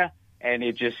media, and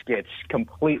it just gets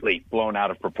completely blown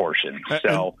out of proportion.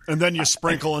 So, and then you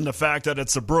sprinkle in the fact that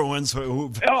it's the Bruins.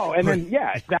 It's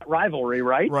that rivalry,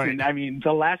 right? Right. And I mean,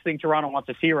 the last thing Toronto wants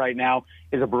to see right now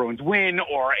is a Bruins win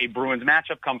or a Bruins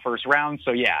matchup come first round.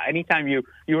 So yeah, anytime you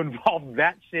involve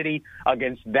that city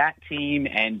against that team,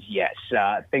 and yes,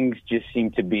 things just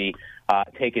seem to be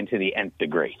taken to the nth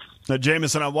degree. Now,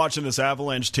 Jameson, I'm watching this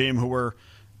Avalanche team who were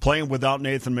playing without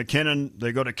Nathan MacKinnon.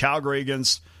 They go to Calgary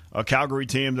against a Calgary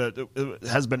team that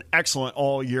has been excellent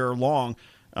all year long.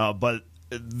 But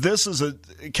this is a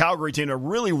Calgary team that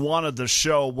really wanted to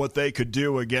show what they could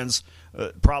do against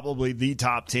probably the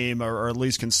top team, or at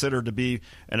least considered to be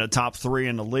in a top three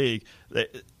in the league.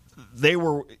 They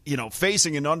were,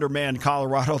 facing an undermanned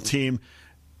Colorado team.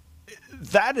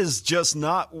 That is just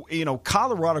not,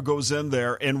 Colorado goes in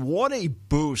there, and what a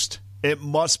boost it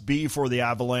must be for the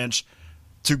Avalanche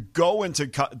to go into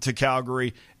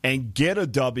Calgary and get a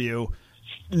W,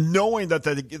 knowing that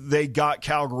they got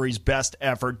Calgary's best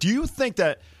effort. Do you think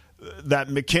that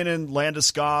McKinnon,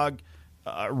 Landeskog,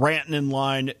 Rantanen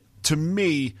line, to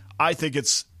me, I think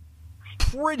it's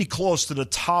pretty close to the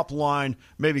top line.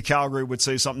 Maybe Calgary would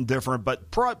say something different, but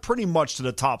pretty much to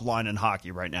the top line in hockey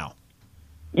right now.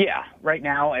 Yeah, right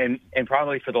now, and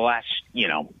probably for the last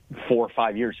 4 or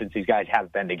 5 years since these guys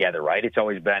have been together, right? It's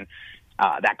always been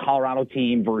that Colorado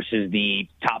team versus the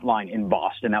top line in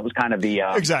Boston. That was kind of the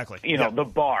the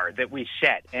bar that we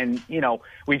set, and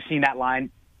we've seen that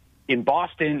line in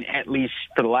Boston at least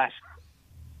for the last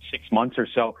 6 months or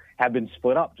so have been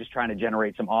split up, just trying to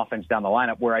generate some offense down the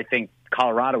lineup. Where I think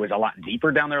Colorado is a lot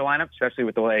deeper down their lineup, especially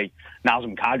with the way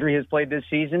Nazem Kadri has played this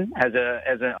season as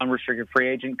an unrestricted free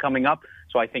agent coming up.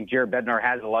 So I think Jared Bednar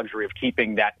has the luxury of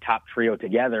keeping that top trio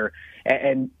together.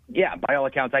 And yeah, by all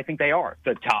accounts, I think they are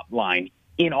the top line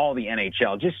in all the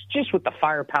NHL. Just with the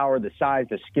firepower, the size,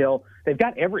 the skill, they've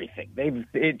got everything.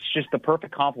 It's just the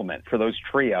perfect complement for those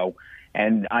trio.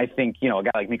 And I think, a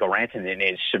guy like Mikko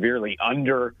Rantanen is severely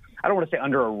I don't want to say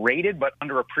underrated, but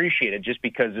underappreciated just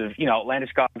because of,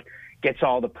 Landeskog gets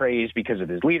all the praise because of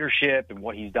his leadership and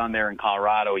what he's done there in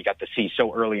Colorado. He got to see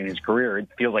so early in his career. It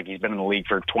feels like he's been in the league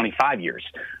for 25 years,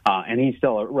 and he's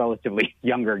still a relatively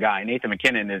younger guy. Nathan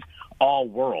MacKinnon is all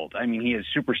world. I mean, he is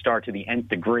superstar to the nth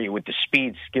degree with the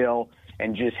speed, skill,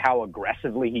 and just how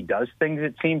aggressively he does things,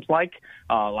 it seems like.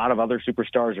 A lot of other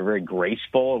superstars are very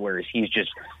graceful, whereas he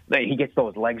gets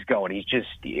those legs going.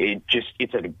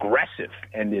 It's aggressive,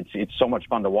 and it's so much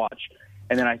fun to watch.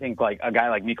 And then I think like a guy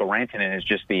like Mikko Rantanen is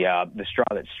just the straw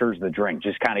that stirs the drink,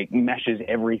 just kind of meshes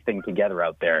everything together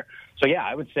out there. So yeah,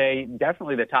 I would say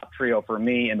definitely the top trio for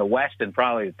me in the West, and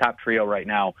probably the top trio right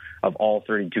now of all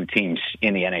 32 teams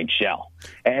in the NHL.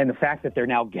 And the fact that they're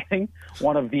now getting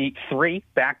one of the three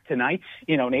back tonight,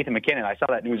 Nathan MacKinnon, I saw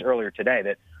that news earlier today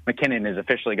that MacKinnon is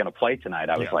officially going to play tonight.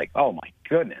 I was like, oh my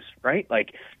goodness, right? Like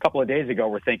a couple of days ago,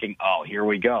 we're thinking, oh, here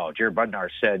we go. Jared Bednar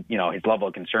said, his level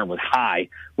of concern was high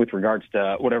with regards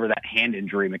to whatever that hand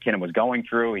injury MacKinnon was going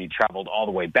through. He traveled all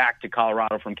the way back to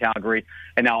Colorado from Calgary,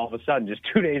 and now all of a sudden, just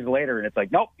 2 days later, and it's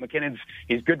like, nope,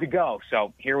 he's good to go.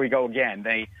 So here we go again.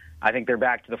 I think they're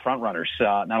back to the front runners,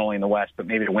 not only in the West, but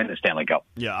maybe to win the Stanley Cup.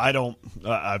 Yeah,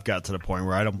 I've got to the point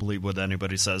where I don't believe what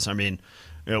anybody says. I mean,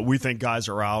 we think guys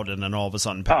are out, and then all of a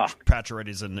sudden,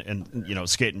 Pacioretty's and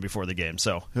skating before the game.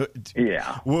 So,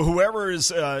 yeah, whoever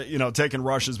is taking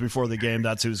rushes before the game,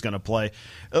 that's who's going to play.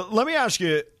 Let me ask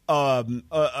you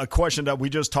a question that we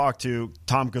just talked to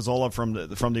Tom Gazzola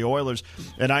from the Oilers,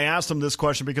 and I asked him this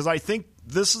question because I think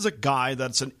this is a guy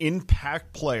that's an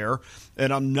impact player,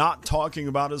 and I'm not talking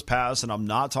about his past, and I'm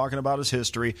not talking about his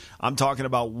history. I'm talking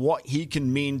about what he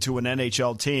can mean to an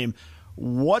NHL team.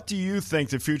 What do you think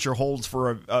the future holds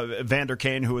for Evander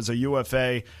Kane, who is a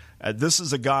UFA? This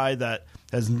is a guy that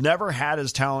has never had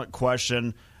his talent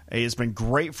questioned. He has been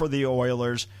great for the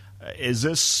Oilers. Is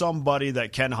this somebody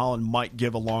that Ken Holland might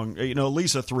give along, at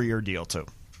least a 3-year deal to?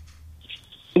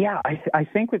 Yeah, I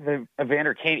think with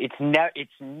Evander Kane,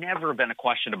 it's never been a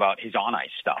question about his on-ice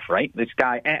stuff, right? This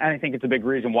guy, and I think it's a big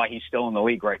reason why he's still in the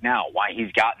league right now, why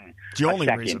he's gotten the only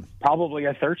second, reason. Probably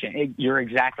a third chance. You're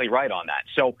exactly right on that.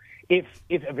 So if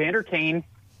Evander Kane,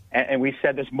 and we've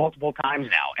said this multiple times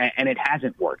now, and it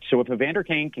hasn't worked. So if Evander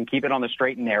Kane can keep it on the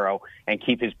straight and narrow and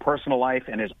keep his personal life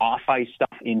and his off-ice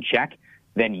stuff in check,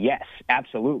 then yes,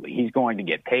 absolutely, he's going to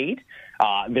get paid.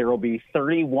 There will be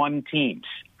 31 teams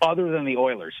other than the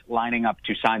Oilers lining up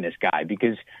to sign this guy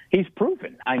because he's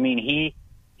proven. I mean,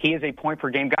 he is a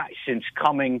point-per-game guy since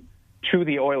coming to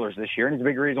the Oilers this year, and it's a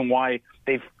big reason why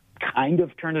they've kind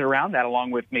of turned it around, that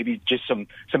along with maybe just some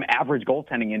average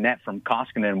goaltending in net from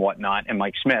Koskinen and whatnot and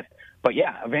Mike Smith. But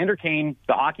yeah, Evander Kane,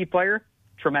 the hockey player,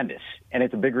 tremendous, and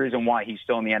it's a big reason why he's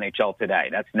still in the NHL today.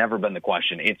 That's never been the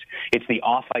question. It's the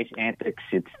off-ice antics.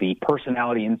 It's the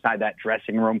personality inside that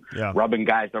dressing room, rubbing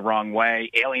guys the wrong way,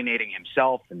 alienating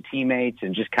himself and teammates,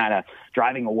 and just kind of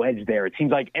driving a wedge there. It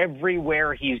seems like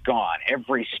everywhere he's gone,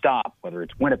 every stop, whether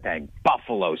it's Winnipeg,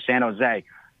 Buffalo, San Jose,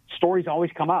 stories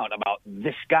always come out about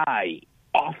this guy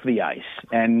off the ice.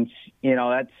 And,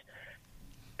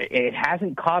 it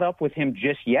hasn't caught up with him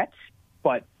just yet.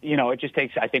 But, it just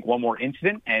takes, I think, one more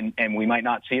incident, and we might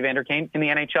not see Evander Kane in the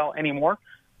NHL anymore.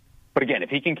 But, again, if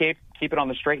he can keep it on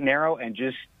the straight and narrow and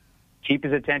just keep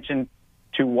his attention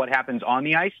to what happens on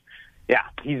the ice, yeah,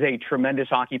 he's a tremendous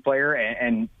hockey player,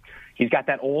 and he's got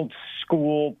that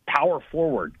old-school power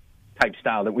forward type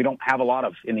style that we don't have a lot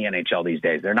of in the NHL these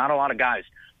days. There are not a lot of guys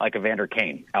like Evander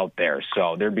Kane out there.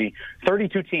 So there'd be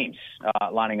 32 teams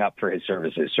lining up for his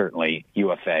services, certainly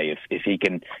UFA, if he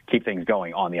can keep things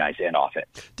going on the ice and off it.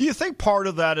 Do you think part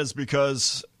of that is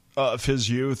because of his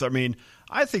youth? I mean,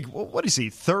 I think, what is he,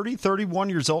 30,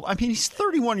 31 years old? I mean, he's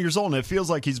 31 years old, and it feels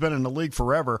like he's been in the league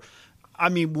forever. I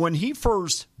mean, when he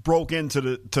first broke into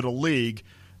the league,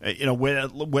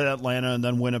 with Atlanta and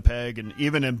then Winnipeg and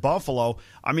even in Buffalo,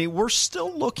 I mean, we're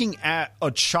still looking at a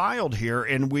child here,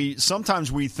 and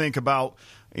sometimes we think about,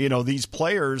 these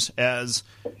players as,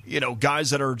 guys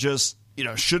that are just,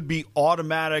 should be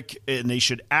automatic and they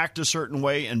should act a certain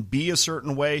way and be a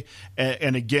certain way.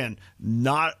 And again,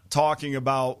 not talking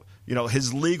about,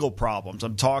 his legal problems.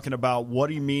 I'm talking about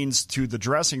what he means to the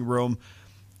dressing room.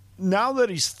 Now that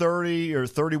he's 30 or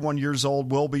 31 years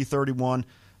old, will be 31,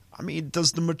 I mean,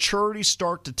 does the maturity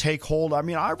start to take hold? I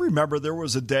mean, I remember there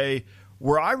was a day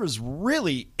where I was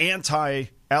really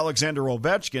anti-Alexander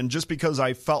Ovechkin just because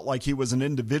I felt like he was an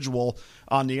individual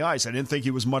on the ice. I didn't think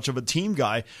he was much of a team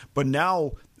guy. But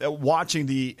now, watching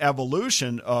the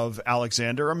evolution of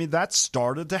Alexander, I mean, that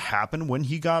started to happen when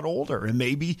he got older. And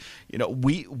maybe,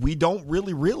 we don't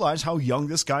really realize how young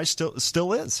this guy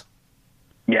still is.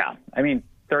 Yeah, I mean,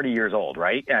 30 years old,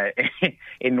 right?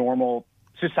 In normal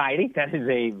society, that is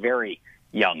a very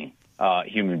young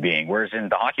human being. Whereas in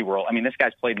the hockey world, I mean, this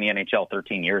guy's played in the NHL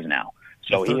 13 years now.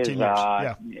 So he is,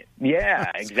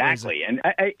 yeah, exactly. Crazy. And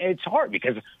it's hard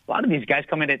because a lot of these guys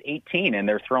come in at 18 and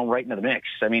they're thrown right into the mix.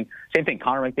 I mean, same thing,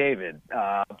 Connor McDavid,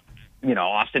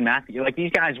 Austin Matthews, like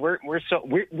these guys,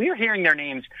 we're hearing their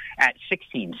names at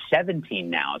 16, 17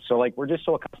 now. So like, we're just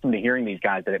so accustomed to hearing these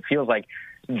guys that it feels like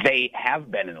they have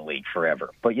been in the league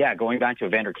forever. But yeah, going back to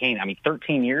Evander Kane, I mean,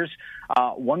 13 years,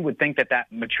 one would think that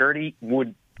maturity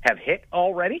would have hit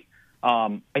already.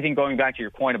 I think going back to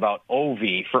your point about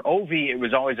Ovi, for Ovi, it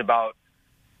was always about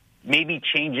maybe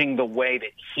changing the way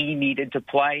that he needed to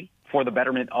play for the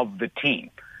betterment of the team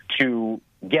to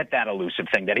get that elusive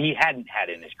thing that he hadn't had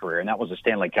in his career, and that was a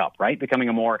Stanley Cup, right? Becoming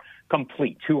a more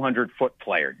complete 200-foot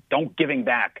player. Don't giving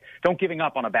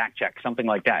up on a back check, something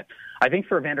like that. I think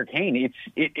for Evander Kane,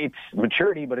 it's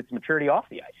maturity, but it's maturity off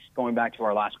the ice. Going back to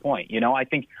our last point, I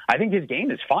think his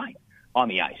game is fine on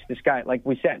the ice. This guy, like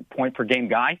we said, point per game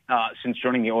guy since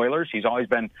joining the Oilers. He's always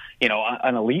been,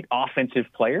 an elite offensive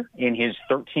player in his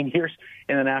 13 years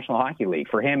in the National Hockey League.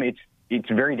 For him, it's it's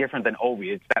very different than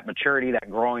Ovi. It's that maturity, that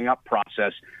growing up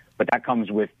process, but that comes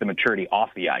with the maturity off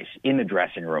the ice, in the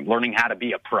dressing room, learning how to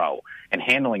be a pro and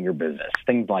handling your business,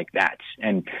 things like that.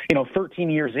 And,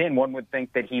 13 years in, one would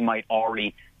think that he might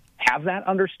already have that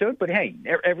understood, but hey,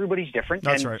 everybody's different.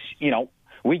 That's and, right.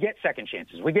 We get second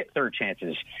chances. We get third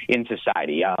chances in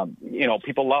society.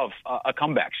 People love a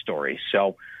comeback story.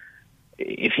 So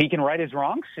if he can right his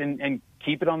wrongs and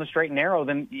keep it on the straight and narrow,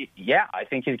 then, yeah, I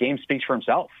think his game speaks for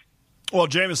himself. Well,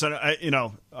 Jameson,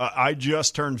 I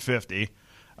just turned 50.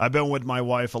 I've been with my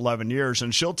wife 11 years,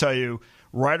 and she'll tell you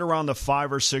right around the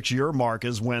 5 or 6 year mark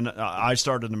is when I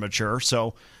started to mature.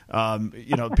 So,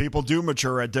 people do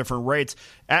mature at different rates.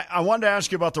 I wanted to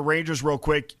ask you about the Rangers real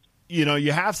quick.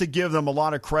 You have to give them a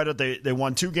lot of credit. They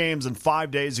won 2 games in 5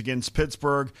 days against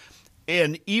Pittsburgh.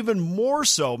 And even more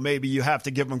so, maybe you have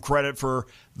to give them credit for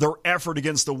their effort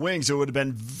against the Wings. It would have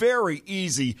been very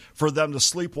easy for them to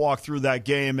sleepwalk through that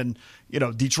game. And,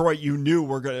 Detroit, you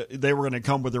knew they were going to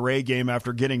come with their A game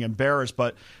after getting embarrassed.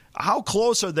 But how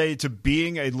close are they to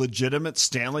being a legitimate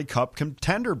Stanley Cup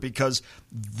contender? Because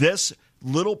this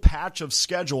little patch of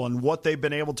schedule and what they've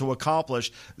been able to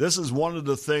accomplish, this is one of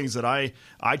the things that I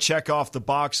check off the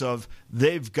box of.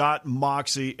 They've got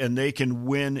moxie and they can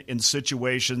win in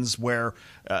situations where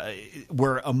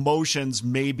emotions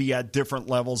may be at different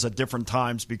levels at different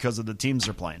times because of the teams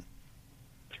they're playing.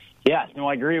 Yeah, no,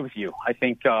 I agree with you. I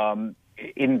think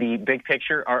in the big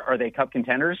picture, are they Cup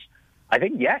contenders? I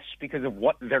think yes, because of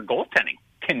what their goaltending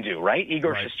can do, right?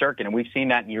 Igor Shesterkin, and we've seen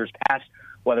that in years past,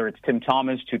 whether it's Tim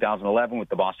Thomas, 2011 with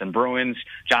the Boston Bruins,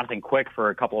 Jonathan Quick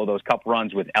for a couple of those cup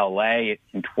runs with L.A.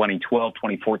 in 2012,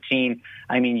 2014.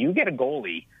 I mean, you get a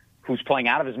goalie who's playing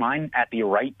out of his mind at the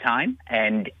right time,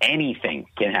 and anything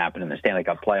can happen in the Stanley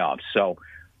Cup playoffs. So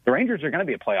the Rangers are going to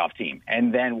be a playoff team.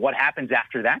 And then what happens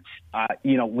after that,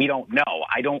 we don't know.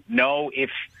 I don't know if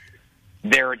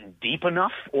they're deep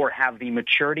enough or have the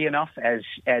maturity enough as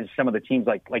some of the teams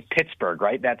like Pittsburgh,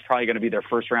 right? That's probably going to be their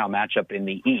first-round matchup in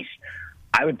the East.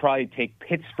 I would probably take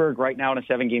Pittsburgh right now in a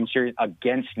 7-game series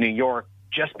against New York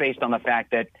just based on the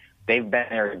fact that they've been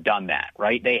there, done that,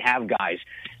 right? They have guys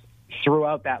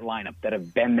throughout that lineup that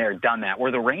have been there, done that,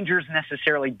 where the Rangers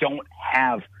necessarily don't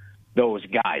have those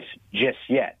guys just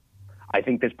yet. I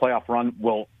think this playoff run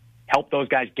will help those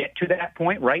guys get to that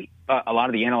point, right? A lot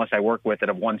of the analysts I work with that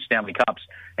have won Stanley Cups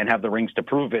and have the rings to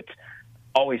prove it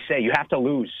always say you have to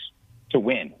lose to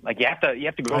win. Like you have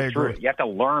to go through it. You have to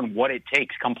learn what it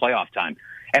takes come playoff time.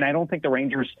 And I don't think the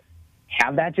Rangers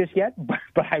have that just yet,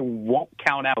 but I won't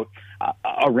count out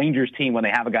a Rangers team when they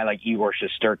have a guy like Igor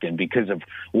Shesterkin because of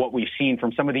what we've seen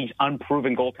from some of these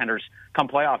unproven goaltenders come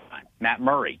playoff time. Matt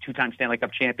Murray, 2-time Stanley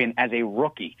Cup champion as a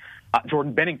rookie.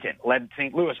 Jordan Binnington led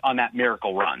St. Louis on that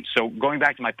miracle run. So going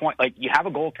back to my point, like you have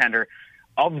a goaltender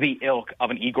of the ilk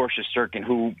of an Igor Shesterkin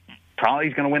who probably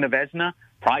is going to win a Vezina,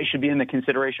 probably should be in the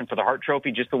consideration for the Hart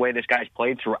Trophy just the way this guy's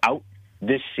played throughout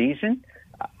this season.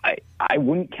 I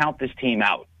wouldn't count this team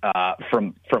out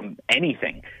from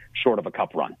anything short of a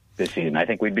cup run this season. I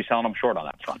think we'd be selling them short on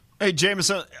that front. Hey,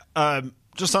 Jameson,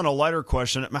 just on a lighter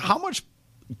question, how much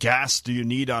gas do you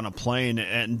need on a plane,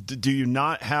 and do you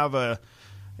not have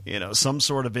some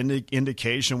sort of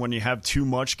indication when you have too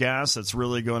much gas that's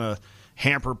really going to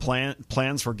hamper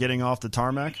plans for getting off the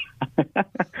tarmac?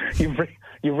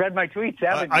 You read my tweets,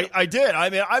 haven't you? I did.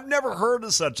 I mean, I've never heard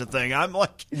of such a thing. I'm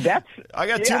like, I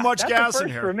got too much gas in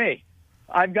here. For me,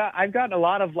 I've got a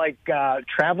lot of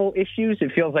travel issues.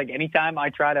 It feels like anytime I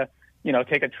try to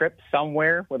take a trip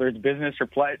somewhere, whether it's business or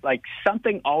play, like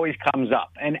something always comes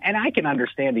up. And I can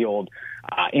understand the old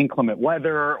inclement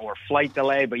weather or flight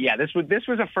delay, but yeah, this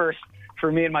was a first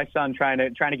for me and my son trying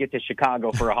to get to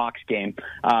Chicago for a Hawks game.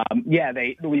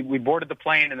 We boarded the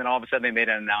plane, and then all of a sudden they made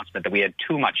an announcement that we had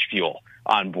too much fuel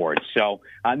on board. So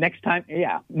next time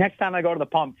I go to the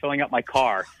pump filling up my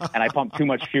car and I pump too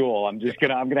much fuel, I'm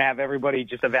gonna have everybody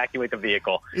just evacuate the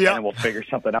vehicle, and then we'll figure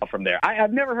something out from there.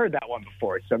 I've never heard that one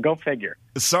before, so go figure.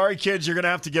 Sorry, kids, you're gonna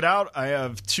have to get out. I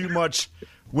have too much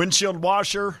windshield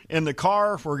washer in the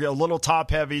car. We're a little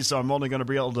top heavy, so I'm only going to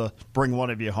be able to bring one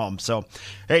of you home. So,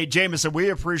 hey, Jameson, we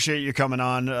appreciate you coming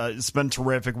on. It's been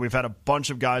terrific. We've had a bunch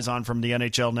of guys on from the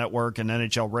NHL Network and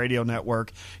NHL Radio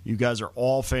Network. You guys are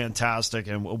all fantastic,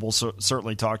 and we'll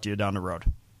certainly talk to you down the road.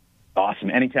 Awesome.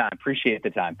 Anytime. Appreciate the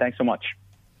time. Thanks so much.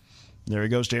 There he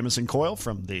goes, Jameson Coyle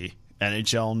from the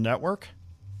NHL Network.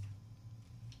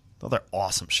 Another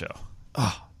awesome show.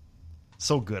 Oh,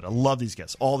 so good. I love these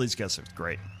guests. All these guests are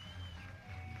great.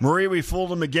 Marie, we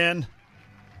fooled him again.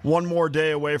 One more day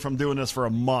away from doing this for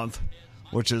a month,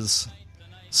 which is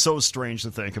so strange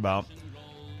to think about.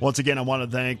 Once again, I want to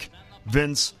thank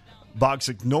Vince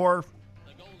Bogsignor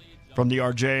from the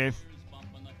RJ.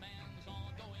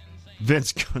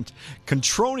 Vince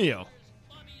Contronio,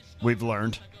 we've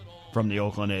learned, from the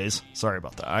Oakland A's. Sorry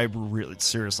about that. I really,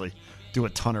 seriously, do a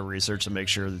ton of research to make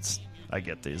sure that I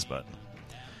get these, but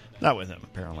not with him,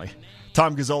 apparently.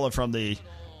 Tom Gazzola from the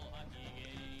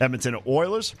Edmonton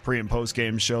Oilers, pre- and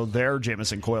post-game show there.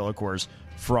 Jamison Coyle, of course,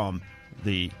 from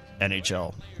the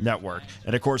NHL Network.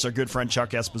 And, of course, our good friend Chuck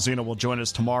Esposito will join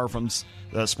us tomorrow from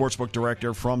the Sportsbook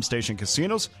Director from Station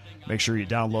Casinos. Make sure you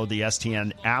download the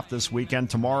STN app this weekend.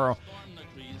 Tomorrow,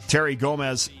 Terry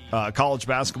Gomez, college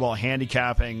basketball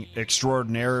handicapping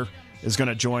extraordinaire, is going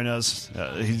to join us.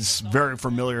 He's very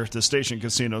familiar to Station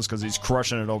Casinos because he's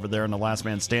crushing it over there in the Last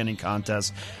Man Standing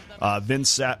contest.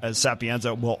 Vince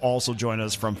Sapienza will also join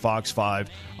us from Fox 5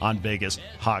 on Vegas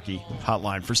Hockey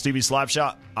Hotline. For Stevie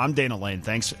Slapshot, I'm Dana Lane.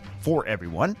 Thanks to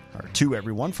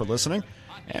everyone for listening,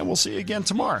 and we'll see you again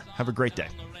tomorrow. Have a great day.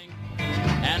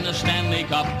 And the Stanley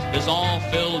Cup is all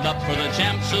filled up for the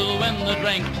champs who win the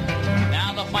drink.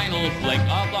 Now the final flick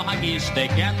of the hockey stick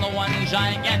and the one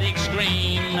gigantic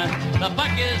scream. The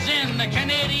puck is in, the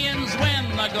Canadians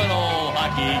win the good old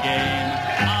hockey game.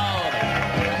 Oh, the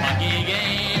good old hockey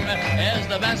game is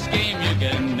the best game you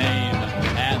can name.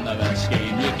 And the best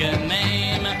game you can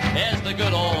name is the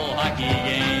good old hockey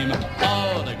game.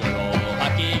 Oh, the good old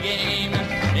hockey game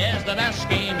is the best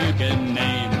game you can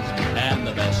name. And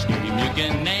the best game you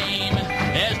can name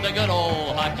is the good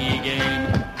old hockey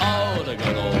game. Oh, the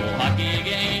good old hockey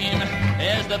game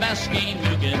is the best game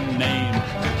you can name.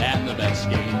 And the best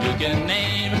game you can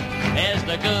name is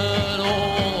the good